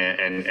team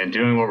and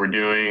doing what we're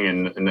doing.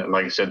 And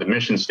like I said, the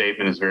mission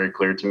statement is very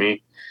clear to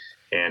me.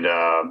 And,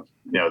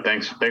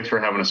 thanks for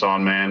having us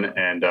on, man.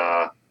 And,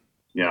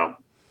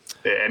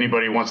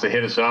 anybody wants to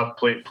hit us up,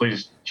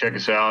 please check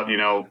us out.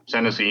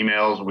 Send us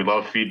emails. We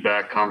love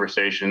feedback,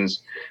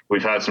 conversations.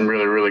 We've had some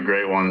really, really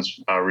great ones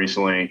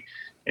recently.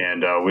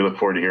 And we look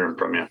forward to hearing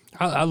from you.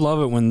 I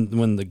love it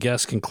when the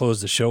guests can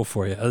close the show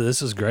for you.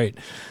 This is great.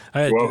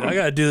 I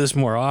got to do this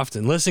more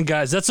often. Listen,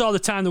 guys, that's all the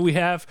time that we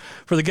have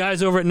for the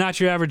guys over at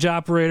Not Your Average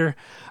Operator.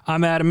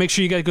 I'm Adam. Make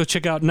sure you guys go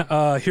check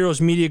out Heroes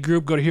Media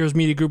Group. Go to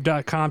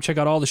heroesmediagroup.com. Check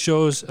out all the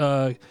shows.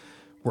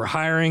 We're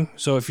hiring.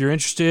 So if you're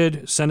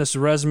interested, send us a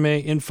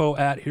resume,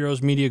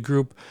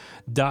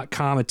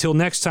 info@heroesmediagroup.com. Until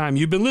next time,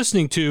 you've been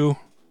listening to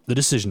The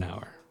Decision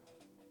Hour.